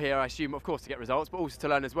 and you're here, I assume, of course, to get results, but also to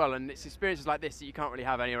learn as well. And it's experiences like this that you can't really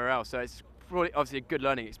have anywhere else. So it's probably obviously a good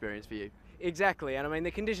learning experience for you. Exactly, and I mean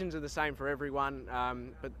the conditions are the same for everyone,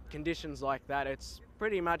 but conditions like that, it's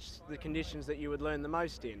pretty much the conditions that you would learn the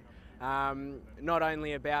most in. Not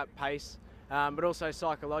only about pace, but also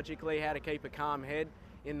psychologically how to keep a calm head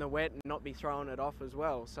in the wet and not be throwing it off as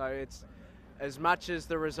well. So it's, as much as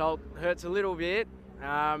the result hurts a little bit,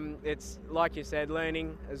 it's, like you said,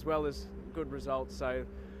 learning as well as good results. So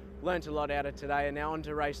learnt a lot out of today, and now on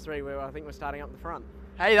to race 3 where I think we're starting up the front.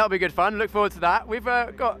 Hey, that'll be good fun. Look forward to that. We've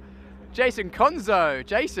got Jason Conzo.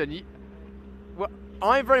 Jason,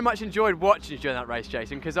 I very much enjoyed watching you during that race,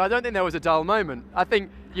 Jason, because I don't think there was a dull moment. I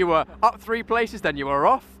think you were up 3 places, then you were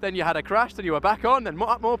off, then you had a crash, then you were back on, then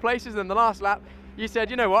up more places, then the last lap you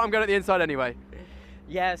said, you know what, I'm going at the inside anyway.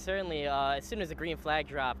 Yeah, certainly. As soon as the green flag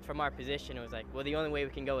dropped from our position, it was like, well, the only way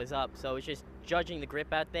we can go is up. So it's just judging the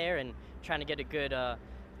grip out there and trying to get a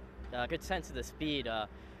good sense of the speed.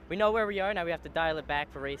 We know where we are now. We have to dial it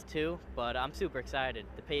back for race 2, but I'm super excited.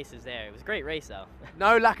 The pace is there. It was a great race, though.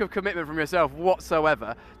 No lack of commitment from yourself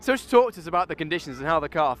whatsoever. So just talk to us about the conditions and how the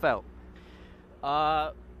car felt.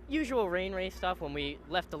 Usual rain race stuff. When we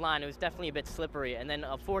left the line, it was definitely a bit slippery. And then,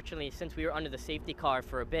 unfortunately, since we were under the safety car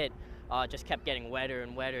for a bit, just kept getting wetter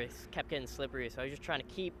and wetter. It kept getting slippery. So I was just trying to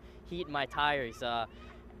keep heat in my tires.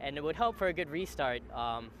 And it would help for a good restart.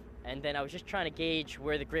 and then I was just trying to gauge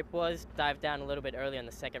where the grip was, dive down a little bit early on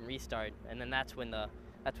the second restart, and then that's when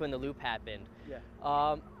the loop happened. Yeah.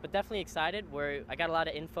 But definitely excited. I got a lot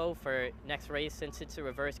of info for next race since it's a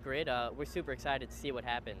reverse grid. We're super excited to see what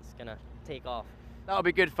happens. Gonna take off. That'll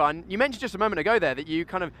be good fun. You mentioned just a moment ago there that you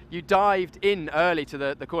dived in early to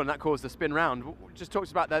the corner and that caused the spin round. Just talk to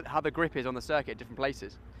us about how the grip is on the circuit at different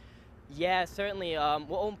places. Yeah, certainly. Well,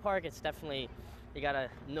 Oulton Park, it's definitely, you gotta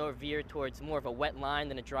veer towards more of a wet line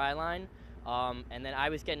than a dry line. And then I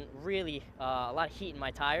was getting really a lot of heat in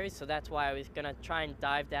my tires, so that's why I was gonna try and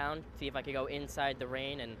dive down, see if I could go inside the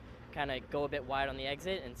rain and kind of go a bit wide on the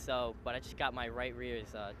exit. And so, but I just got my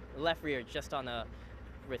left rear just on the,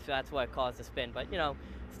 so that's what caused the spin. But you know,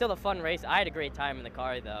 still a fun race. I had a great time in the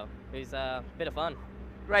car though. It was a bit of fun.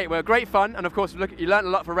 Great, well, great fun, and of course, look, you learned a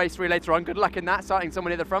lot for race 3 later on. Good luck in that, starting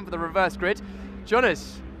someone near the front for the reverse grid.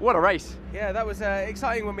 Jonas, what a race. Yeah, that was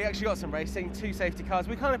exciting when we actually got some racing, 2 safety cars.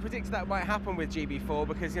 We kind of predicted that might happen with GB4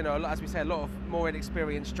 because, you know, as we say, a lot of more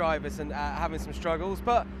inexperienced drivers and having some struggles.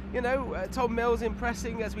 But, you know, Tom Mills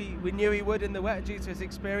impressing as we knew he would in the wet due to his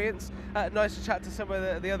experience. Nice to chat to some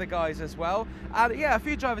of the other guys as well. And yeah, a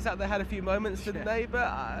few drivers out there had a few moments, didn't they? But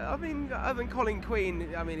I mean, other than Colin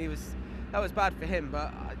Queen, I mean, that was bad for him,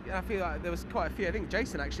 but I feel like there was quite a few. I think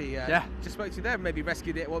Jason actually just spoke to you there, maybe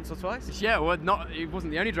rescued it once or twice. Yeah, well, he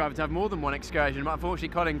wasn't the only driver to have more than one excursion, but unfortunately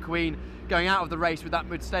Colin Queen going out of the race with that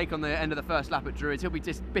mistake on the end of the first lap at Druids. He'll be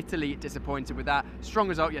bitterly disappointed with that. Strong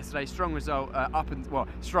result yesterday, strong result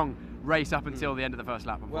strong race up until the end of the first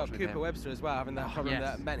lap. Well, Cooper Webster as well, having that problem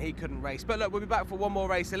that meant he couldn't race. But look, we'll be back for one more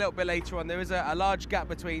race a little bit later on. There is a large gap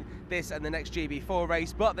between this and the next GB4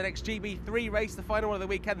 race, but the next GB3 race, the final one of the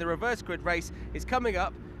weekend, the reverse grid race, is coming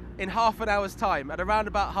up in half an hour's time at around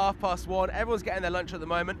about 1:30. Everyone's getting their lunch at the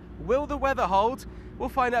moment. Will the weather hold? We'll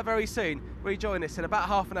find out very soon. Rejoin us in about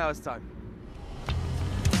half an hour's time.